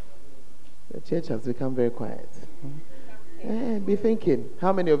 The church has become very quiet. Be thinking,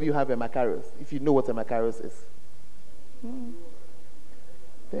 how many of you have a macaroons? If you know what a macaroons is.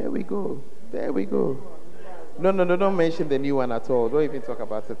 There we go. No, don't mention the new one at all. Don't even talk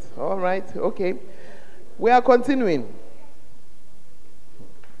about it. All right, okay. We are continuing.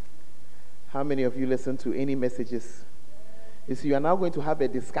 How many of you listen to any messages? You see, you are now going to have a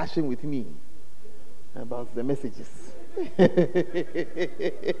discussion with me about the messages.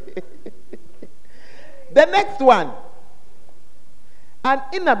 The next one, an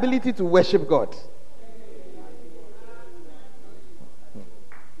inability to worship God.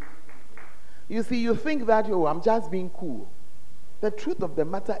 You see, you think that, I'm just being cool. The truth of the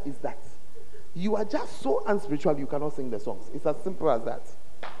matter is that you are just so unspiritual you cannot sing the songs. It's as simple as that.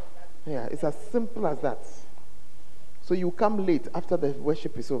 Yeah, it's as simple as that. So you come late after the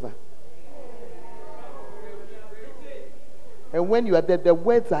worship is over. And when you are there, the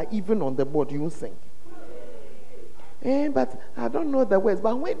words are even on the board, you won't sing. But I don't know the words.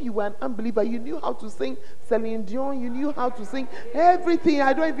 But when you were an unbeliever, you knew how to sing Celine Dion, you knew how to sing everything.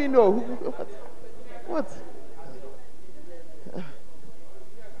 I don't even know. What?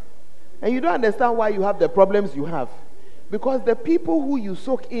 And you don't understand why you have the problems you have. Because the people who you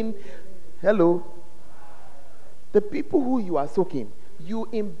soak in, the people who you are soaking, you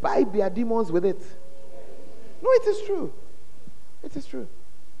imbibe their demons with it. No, it is true. It is true.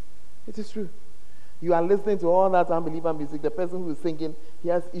 It is true. You are listening to all that unbeliever music. The person who is singing, he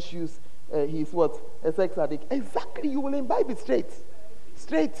has issues. He's what? A sex addict. Exactly. You will imbibe it straight.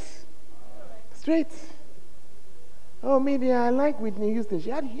 Oh, maybe I like Whitney Houston. She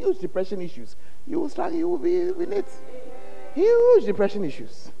had huge depression issues. You will be in it. Huge depression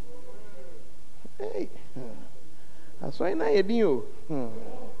issues. Hey. That's why now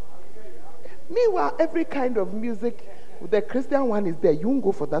Meanwhile, every kind of music, the Christian one is there. You won't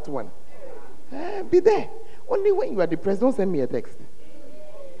go for that one. Be there. Only when you are depressed, don't send me a text.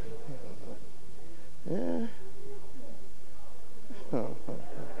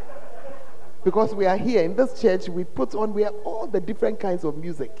 Because we are here in this church, we have all the different kinds of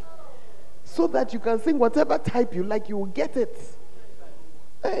music. So that you can sing whatever type you like, you will get it.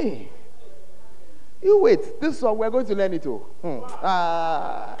 Hey. You wait. This song, we're going to learn it all.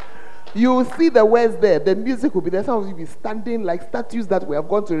 You will see the words there. The music will be there. Some of you will be standing like statues that we have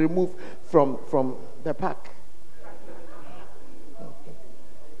gone to remove from the park.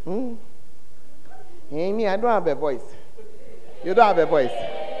 Amy, I don't have a voice. You don't have a voice.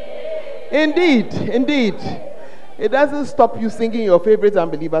 Indeed. It doesn't stop you singing your favorite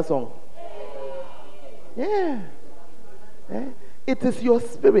unbeliever song. Yeah. It is your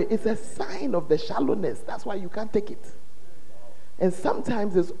spirit. It's a sign of the shallowness. That's why you can't take it. And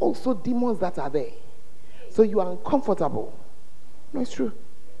sometimes there's also demons that are there. So you are uncomfortable. No, it's true.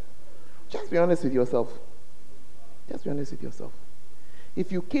 Just be honest with yourself. Just be honest with yourself.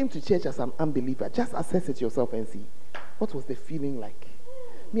 If you came to church as an unbeliever, just assess it yourself and see. What was the feeling like?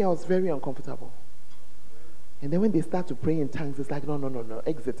 Me, I was very uncomfortable. And then when they start to pray in tongues, it's like, no.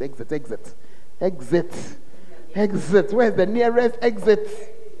 Exit. Where's the nearest exit?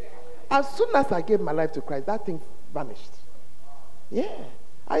 As soon as I gave my life to Christ, that thing vanished. Yeah,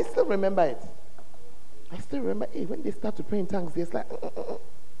 I still remember it. When they start to pray in tongues, it's like,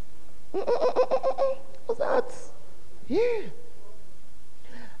 what's that? Yeah.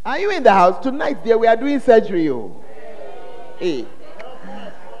 Are you in the house? Tonight, dear, we are doing surgery. Hey.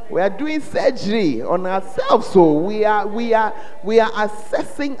 We are doing surgery on ourselves, so we are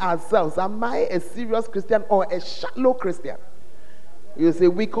assessing ourselves. Am I a serious Christian or a shallow Christian? You say,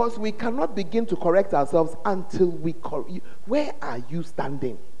 because we cannot begin to correct ourselves until we where are you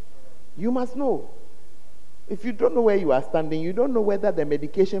standing? You must know. If you don't know where you are standing, you don't know whether the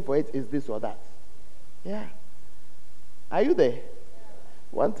medication for it is this or that. Yeah. Are you there?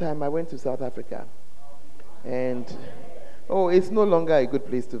 One time I went to South Africa, and it's no longer a good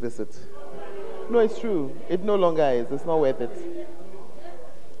place to visit. No, it's true. It no longer is. It's not worth it.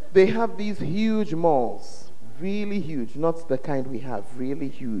 They have these huge malls. Really huge, not the kind we have, really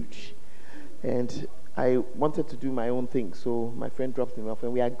huge. And I wanted to do my own thing, so my friend dropped me off,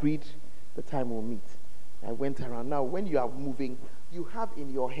 and we agreed the time we'll meet. I went around. Now, when you are moving, you have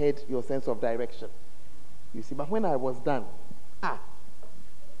in your head your sense of direction. You see, but when I was done,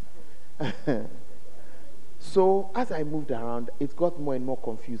 so as I moved around, it got more and more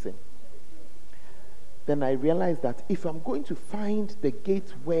confusing. Then I realized that if I'm going to find the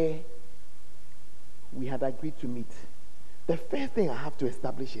gate where we had agreed to meet, the first thing I have to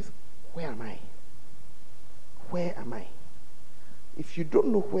establish is, where am I? Where am I? If you don't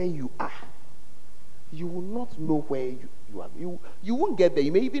know where you are, you will not know where you are. You won't get there.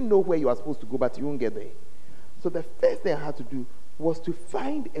 You may even know where you are supposed to go, but you won't get there. So the first thing I had to do was to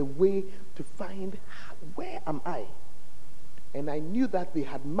find a way to find where am I. And I knew that they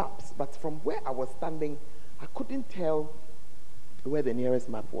had maps, but from where I was standing, I couldn't tell where the nearest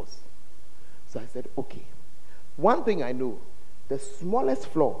map was. So I said, okay, one thing I know, the smallest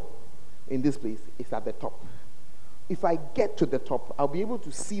floor in this place is at the top. If I get to the top, I'll be able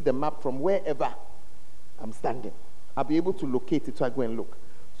to see the map from wherever I'm standing. I'll be able to locate it, so I go and look.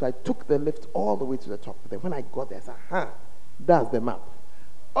 So I took the lift all the way to the top. Then when I got there, I said, that's the map.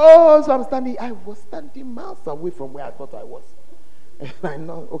 So I was standing miles away from where I thought I was. And I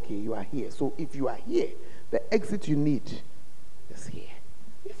know, okay, you are here. So if you are here, the exit you need is here.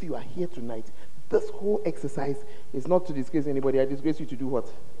 If you are here tonight, this whole exercise is not to disgrace anybody. I disgrace you to do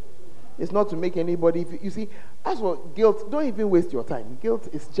what? It's not to make anybody. You see, as for guilt, don't even waste your time. Guilt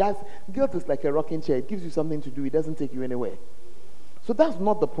is like a rocking chair. It gives you something to do. It doesn't take you anywhere. So that's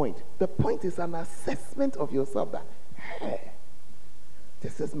not the point. The point is an assessment of yourself that, hey,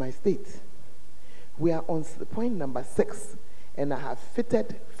 this is my state. We are on point number 6, and I have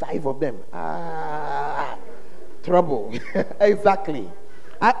fitted 5 of them. Trouble. Exactly.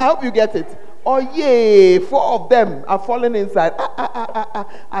 I hope you get it. Oh, yay, 4 of them are falling inside.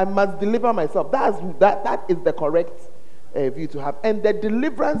 I must deliver myself. That is the correct view to have. And the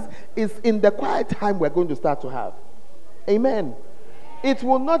deliverance is in the quiet time we're going to start to have. Amen. It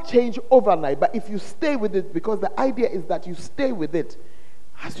will not change overnight, but if you stay with it, because the idea is that you stay with it.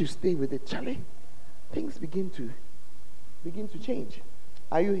 As you stay with it, Charlie, things begin to change.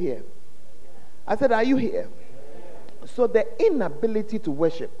 Are you here? I said, are you here? So the inability to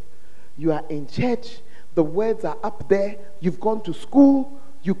worship, you are in church, the words are up there, you've gone to school,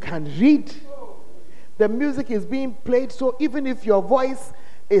 you can read, the music is being played, so even if your voice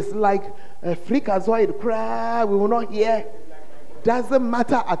is like a freakazoid cry, we will not hear. Doesn't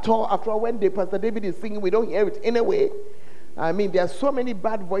matter at all. After all, when Pastor David is singing, we don't hear it anyway. I mean, there are so many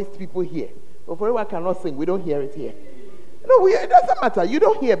bad voiced people here. But for everyone cannot sing, we don't hear it here. No, it doesn't matter. You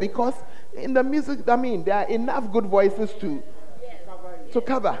don't hear, because in the music, I mean, there are enough good voices to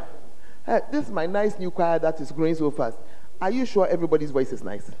cover. This is my nice new choir that is growing so fast. Are you sure everybody's voice is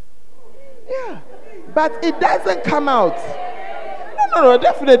nice? Yeah. But it doesn't come out. No,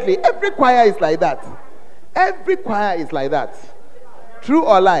 definitely. Every choir is like that. Every choir is like that. True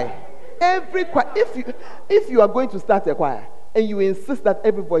or lie? Every choir. If you are going to start a choir and you insist that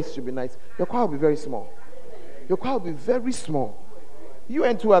every voice should be nice, your choir will be very small. Your choir will be very small. You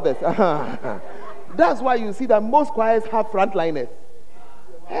and two others. That's why you see that most choirs have frontliners.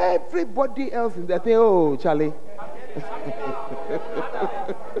 Everybody else in that thing, oh, Charlie.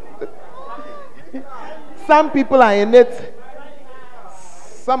 Some people are in it.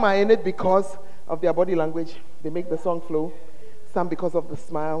 Some are in it because of their body language. They make the song flow. Some because of the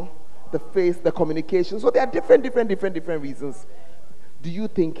smile, the face, the communication. So there are different reasons. Do you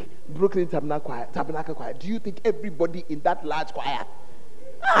think Brooklyn Tabernacle Choir, do you think everybody in that large choir?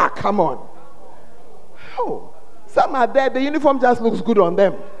 Come on. Oh, some are there, the uniform just looks good on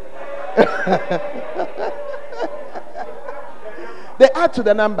them. They add to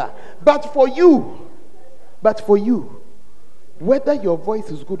the number. But for you, whether your voice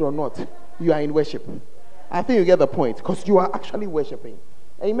is good or not, you are in worship. I think you get the point, because you are actually worshiping.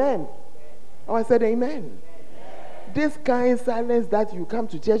 Amen. Oh, I said amen. This kind of silence that you come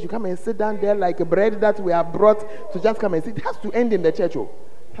to church, you come and sit down there like a bread that we have brought to just come and sit, it has to end in the church. Oh,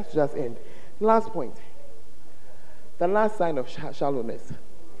 it has to just end. Last point. The last sign of shallowness.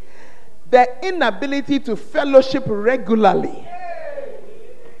 The inability to fellowship regularly.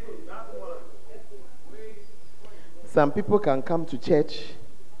 Some people can come to church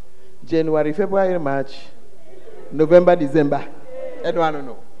January, February, March, November, December. I don't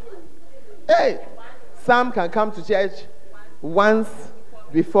know. Hey, some can come to church once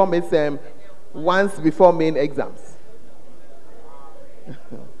before midterm, once before main exams.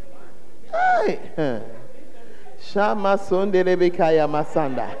 Hey. Shama Sondelebekaya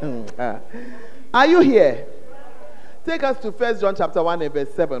Masanda. Are you here? Take us to 1 John chapter 1 and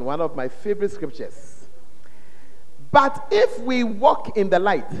verse 7, one of my favorite scriptures. But if we walk in the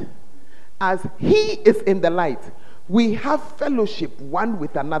light, as he is in the light, we have fellowship one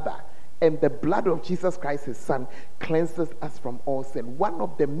with another, and the blood of Jesus Christ, his son, cleanses us from all sin. One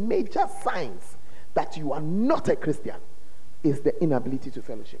of the major signs that you are not a Christian is the inability to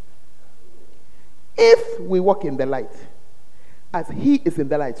fellowship. If we walk in the light, as he is in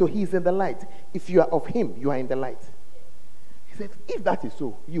the light, so he is in the light. If you are of him, you are in the light. He said, if that is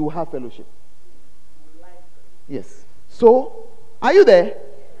so, you will have fellowship. Yes. So, are you there?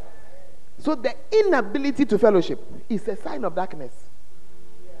 So the inability to fellowship is a sign of darkness.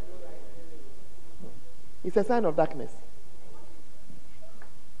 It's a sign of darkness.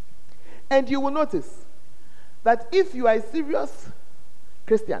 And you will notice that if you are a serious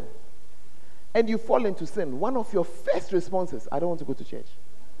Christian and you fall into sin, one of your first responses, I don't want to go to church.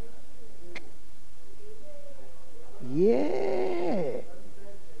 Yeah.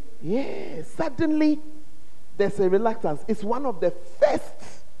 Suddenly, there's a reluctance. It's one of the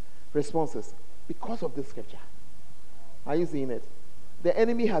first responses because of this scripture. Are you seeing it? The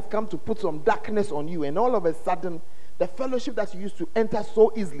enemy has come to put some darkness on you, and all of a sudden, the fellowship that you used to enter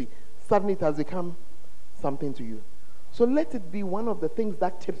so easily, suddenly it has become something to you. So let it be one of the things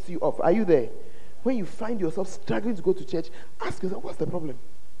that tips you off. Are you there? When you find yourself struggling to go to church, ask yourself, what's the problem?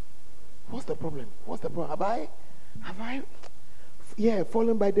 What's the problem? What's the problem? Have I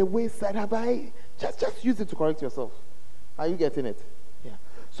fallen by the wayside? Have I? Just use it to correct yourself. Are you getting it? Yeah.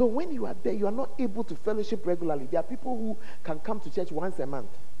 So when you are there, you are not able to fellowship regularly. There are people who can come to church once a month.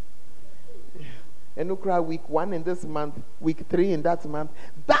 Enukra week 1 in this month, week 3 in that month.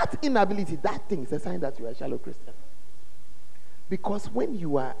 That inability, that thing is a sign that you are a shallow Christian. Because when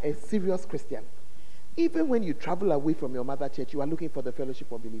you are a serious Christian, even when you travel away from your mother church, you are looking for the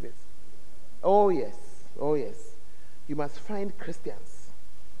fellowship of believers. Oh yes. You must find Christians.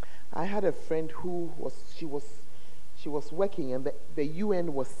 I had a friend who was working, and the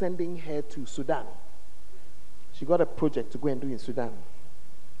UN was sending her to Sudan. She got a project to go and do in Sudan.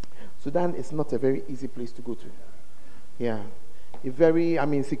 Sudan is not a very easy place to go to. Yeah.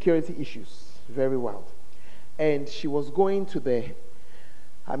 Security issues, very wild. And she was going to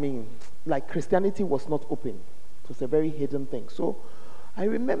Christianity was not open. It was a very hidden thing. So I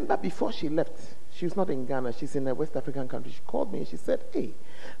remember before she left, she was not in Ghana, she's in a West African country. She called me and she said, hey,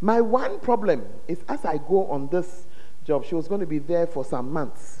 my one problem is as I go on this job, she was going to be there for some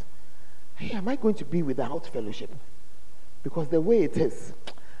months. Hey, am I going to be without fellowship? Because the way it is,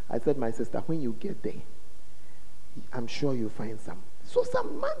 I said, my sister, when you get there, I'm sure you'll find some. So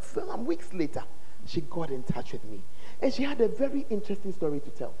some months, some weeks later, she got in touch with me. And she had a very interesting story to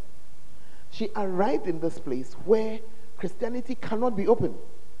tell. She arrived in this place where Christianity cannot be open.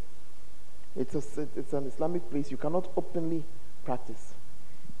 It's an Islamic place you cannot openly practice.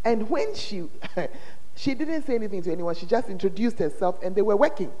 And when she She didn't say anything to anyone. She just introduced herself, and they were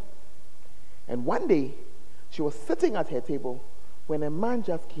working. And one day, she was sitting at her table when a man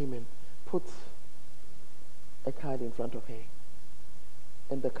just came and put a card in front of her.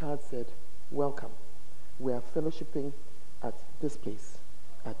 And the card said, "Welcome. We are fellowshipping at this place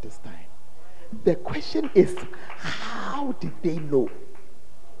at this time." The question is, how did they know?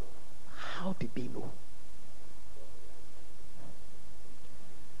 How did they know?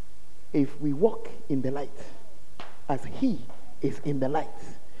 If we walk in the light, as he is in the light,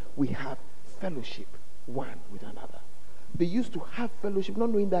 we have fellowship one with another. They used to have fellowship, not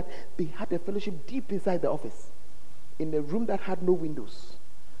knowing that they had a fellowship deep inside the office, in a room that had no windows.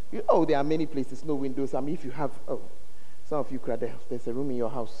 There are many places, no windows. I mean, if you have, some of you there's a room in your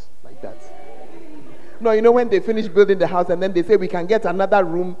house like that. No, when they finish building the house and then they say we can get another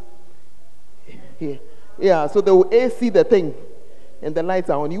room here. Yeah, so they will AC the thing and the lights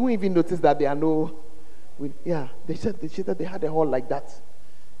are on. You won't even notice that there are no. They said that they had a hall like that.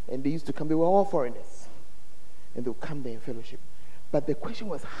 And they used to come, they were all foreigners. And they would come there in fellowship. But the question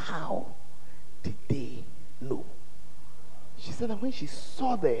was, how did they know? She said that when she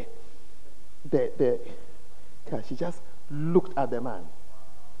saw the card, she just looked at the man.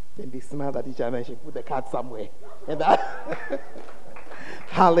 Then they smiled at each other and she put the card somewhere. And that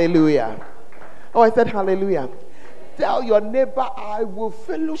hallelujah. Oh, I said hallelujah. Tell your neighbor, I will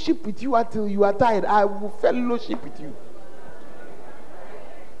fellowship with you until you are tired. I will fellowship with you.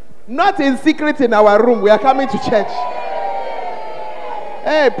 Not in secret in our room. We are coming to church.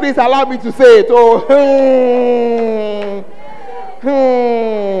 Hey, please allow me to say it.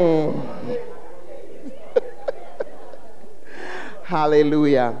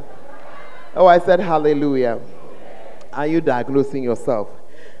 Hallelujah. Oh, I said hallelujah. Are you diagnosing yourself?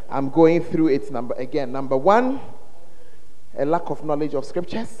 I'm going through it. Number one, a lack of knowledge of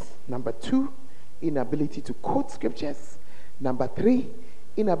scriptures. Number two, inability to quote scriptures. Number three,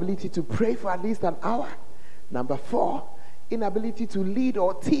 inability to pray for at least an hour. Number four, inability to lead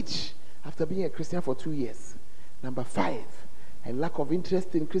or teach after being a Christian for 2 years. Number five, a lack of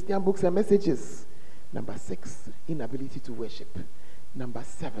interest in Christian books and messages. Number six, inability to worship. Number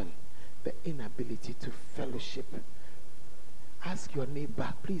seven, the inability to fellowship. Ask your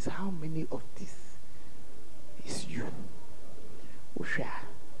neighbor, please, how many of this is you? Usha,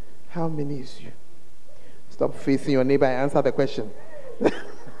 how many is you? Stop facing your neighbor and answer the question.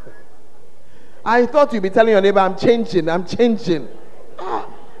 I thought you'd be telling your neighbor, I'm changing. I'm changing.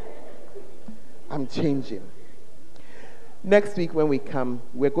 Next week when we come,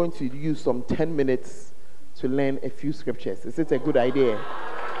 we're going to use some 10 minutes to learn a few scriptures. Is it a good idea?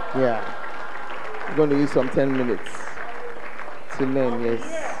 Yeah. We're going to use some 10 minutes to learn, yes.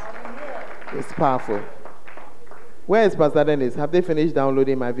 It's powerful. Where is Pastor Dennis? Have they finished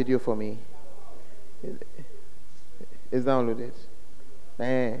downloading my video for me? It's downloaded.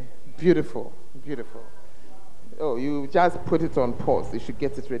 Beautiful. Beautiful. Oh, you just put it on pause. You should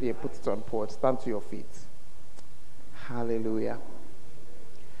get it ready and put it on pause. Stand to your feet. Hallelujah.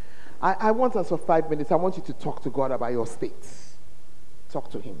 I want us for 5 minutes. I want you to talk to God about your state.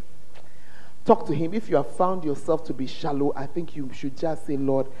 Talk to him. Talk to him. If you have found yourself to be shallow, I think you should just say,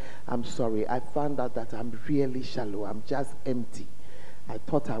 Lord, I'm sorry. I found out that I'm really shallow. I'm just empty. I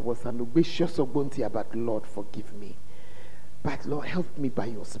thought I was an ambitious obuntia, but Lord, forgive me. But Lord, help me by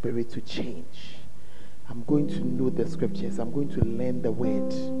your spirit to change. I'm going to know the scriptures. I'm going to learn the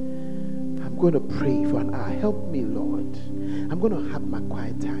word. I'm going to pray for an hour. Help me, Lord. I'm going to have my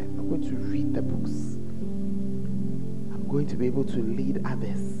quiet time. I'm going to read the books. I'm going to be able to lead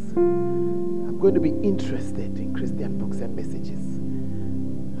others. I'm going to be interested in Christian books and messages.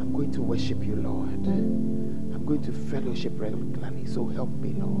 I'm going to worship you, Lord. I'm going to fellowship regularly. So help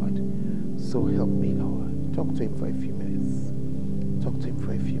me, Lord. So help me, Lord. Talk to him for a few minutes. Talk to him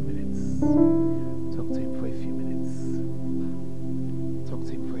for a few minutes. Talk to him for a few minutes. Talk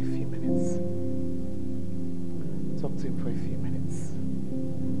to him for a few minutes. Talk to him for a few minutes.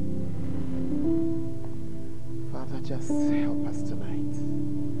 Father, just help us tonight.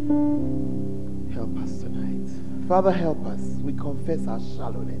 Help us tonight. Father, help us. We confess our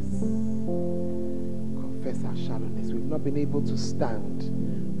shallowness. Confess our shallowness. We've not been able to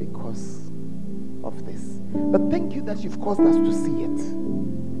stand because of this. But thank you that you've caused us to see it.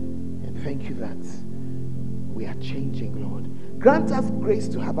 And thank you that we are changing, Lord. Grant us grace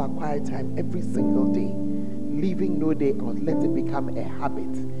to have our quiet time every single day, leaving no day out. Let it become a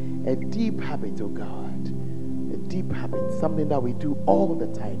habit, a deep habit, oh God. A deep habit, something that we do all the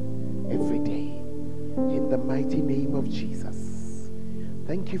time, every day. In the mighty name of Jesus.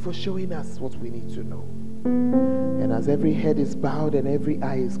 Thank you for showing us what we need to know. And as every head is bowed and every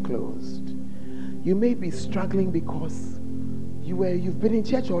eye is closed, You may be struggling because you've been in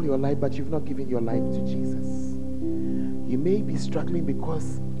church all your life, but you've not given your life to Jesus. You may be struggling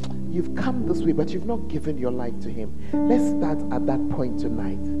because you've come this way, but you've not given your life to him. Let's start at that point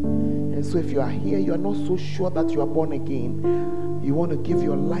tonight. And so if you are here, you are not so sure that you are born again, you want to give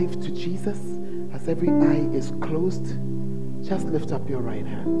your life to Jesus, as every eye is closed, just lift up your right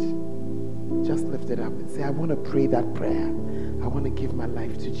hand. Just lift it up and say, I want to pray that prayer. I want to give my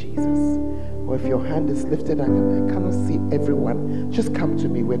life to Jesus. Or if your hand is lifted and I cannot see everyone, just come to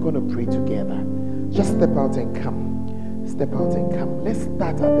me. We're going to pray together. Just step out and come. Step out and come. Let's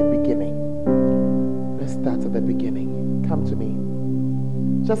start at the beginning. Let's start at the beginning. Come to me.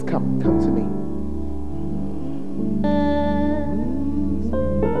 Just come. Come to me.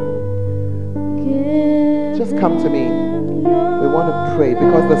 Just come to me. We want to pray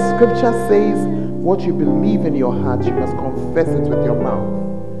because the scripture says what you believe in your heart, you must confess it with your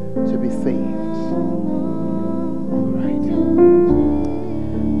mouth to be saved. All right.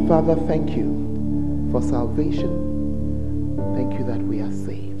 Father, thank you for salvation. Thank you that we are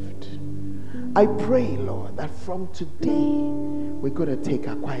saved. I pray, Lord, that from today we're going to take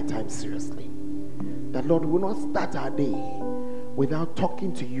our quiet time seriously. That, Lord, we will not start our day without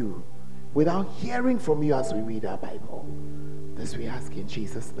talking to you, without hearing from you as we read our Bible. This we ask in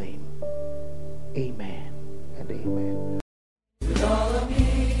Jesus' name. Amen and amen. With all of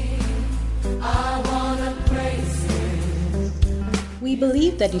me, I wanna praise Him. We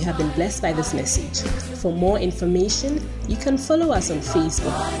believe that you have been blessed by this message. For more information, you can follow us on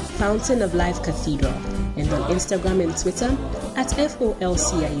Facebook, Fountain of Life Cathedral, and on Instagram and Twitter at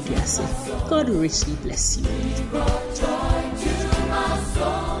FOLCIUDASE. God richly bless you.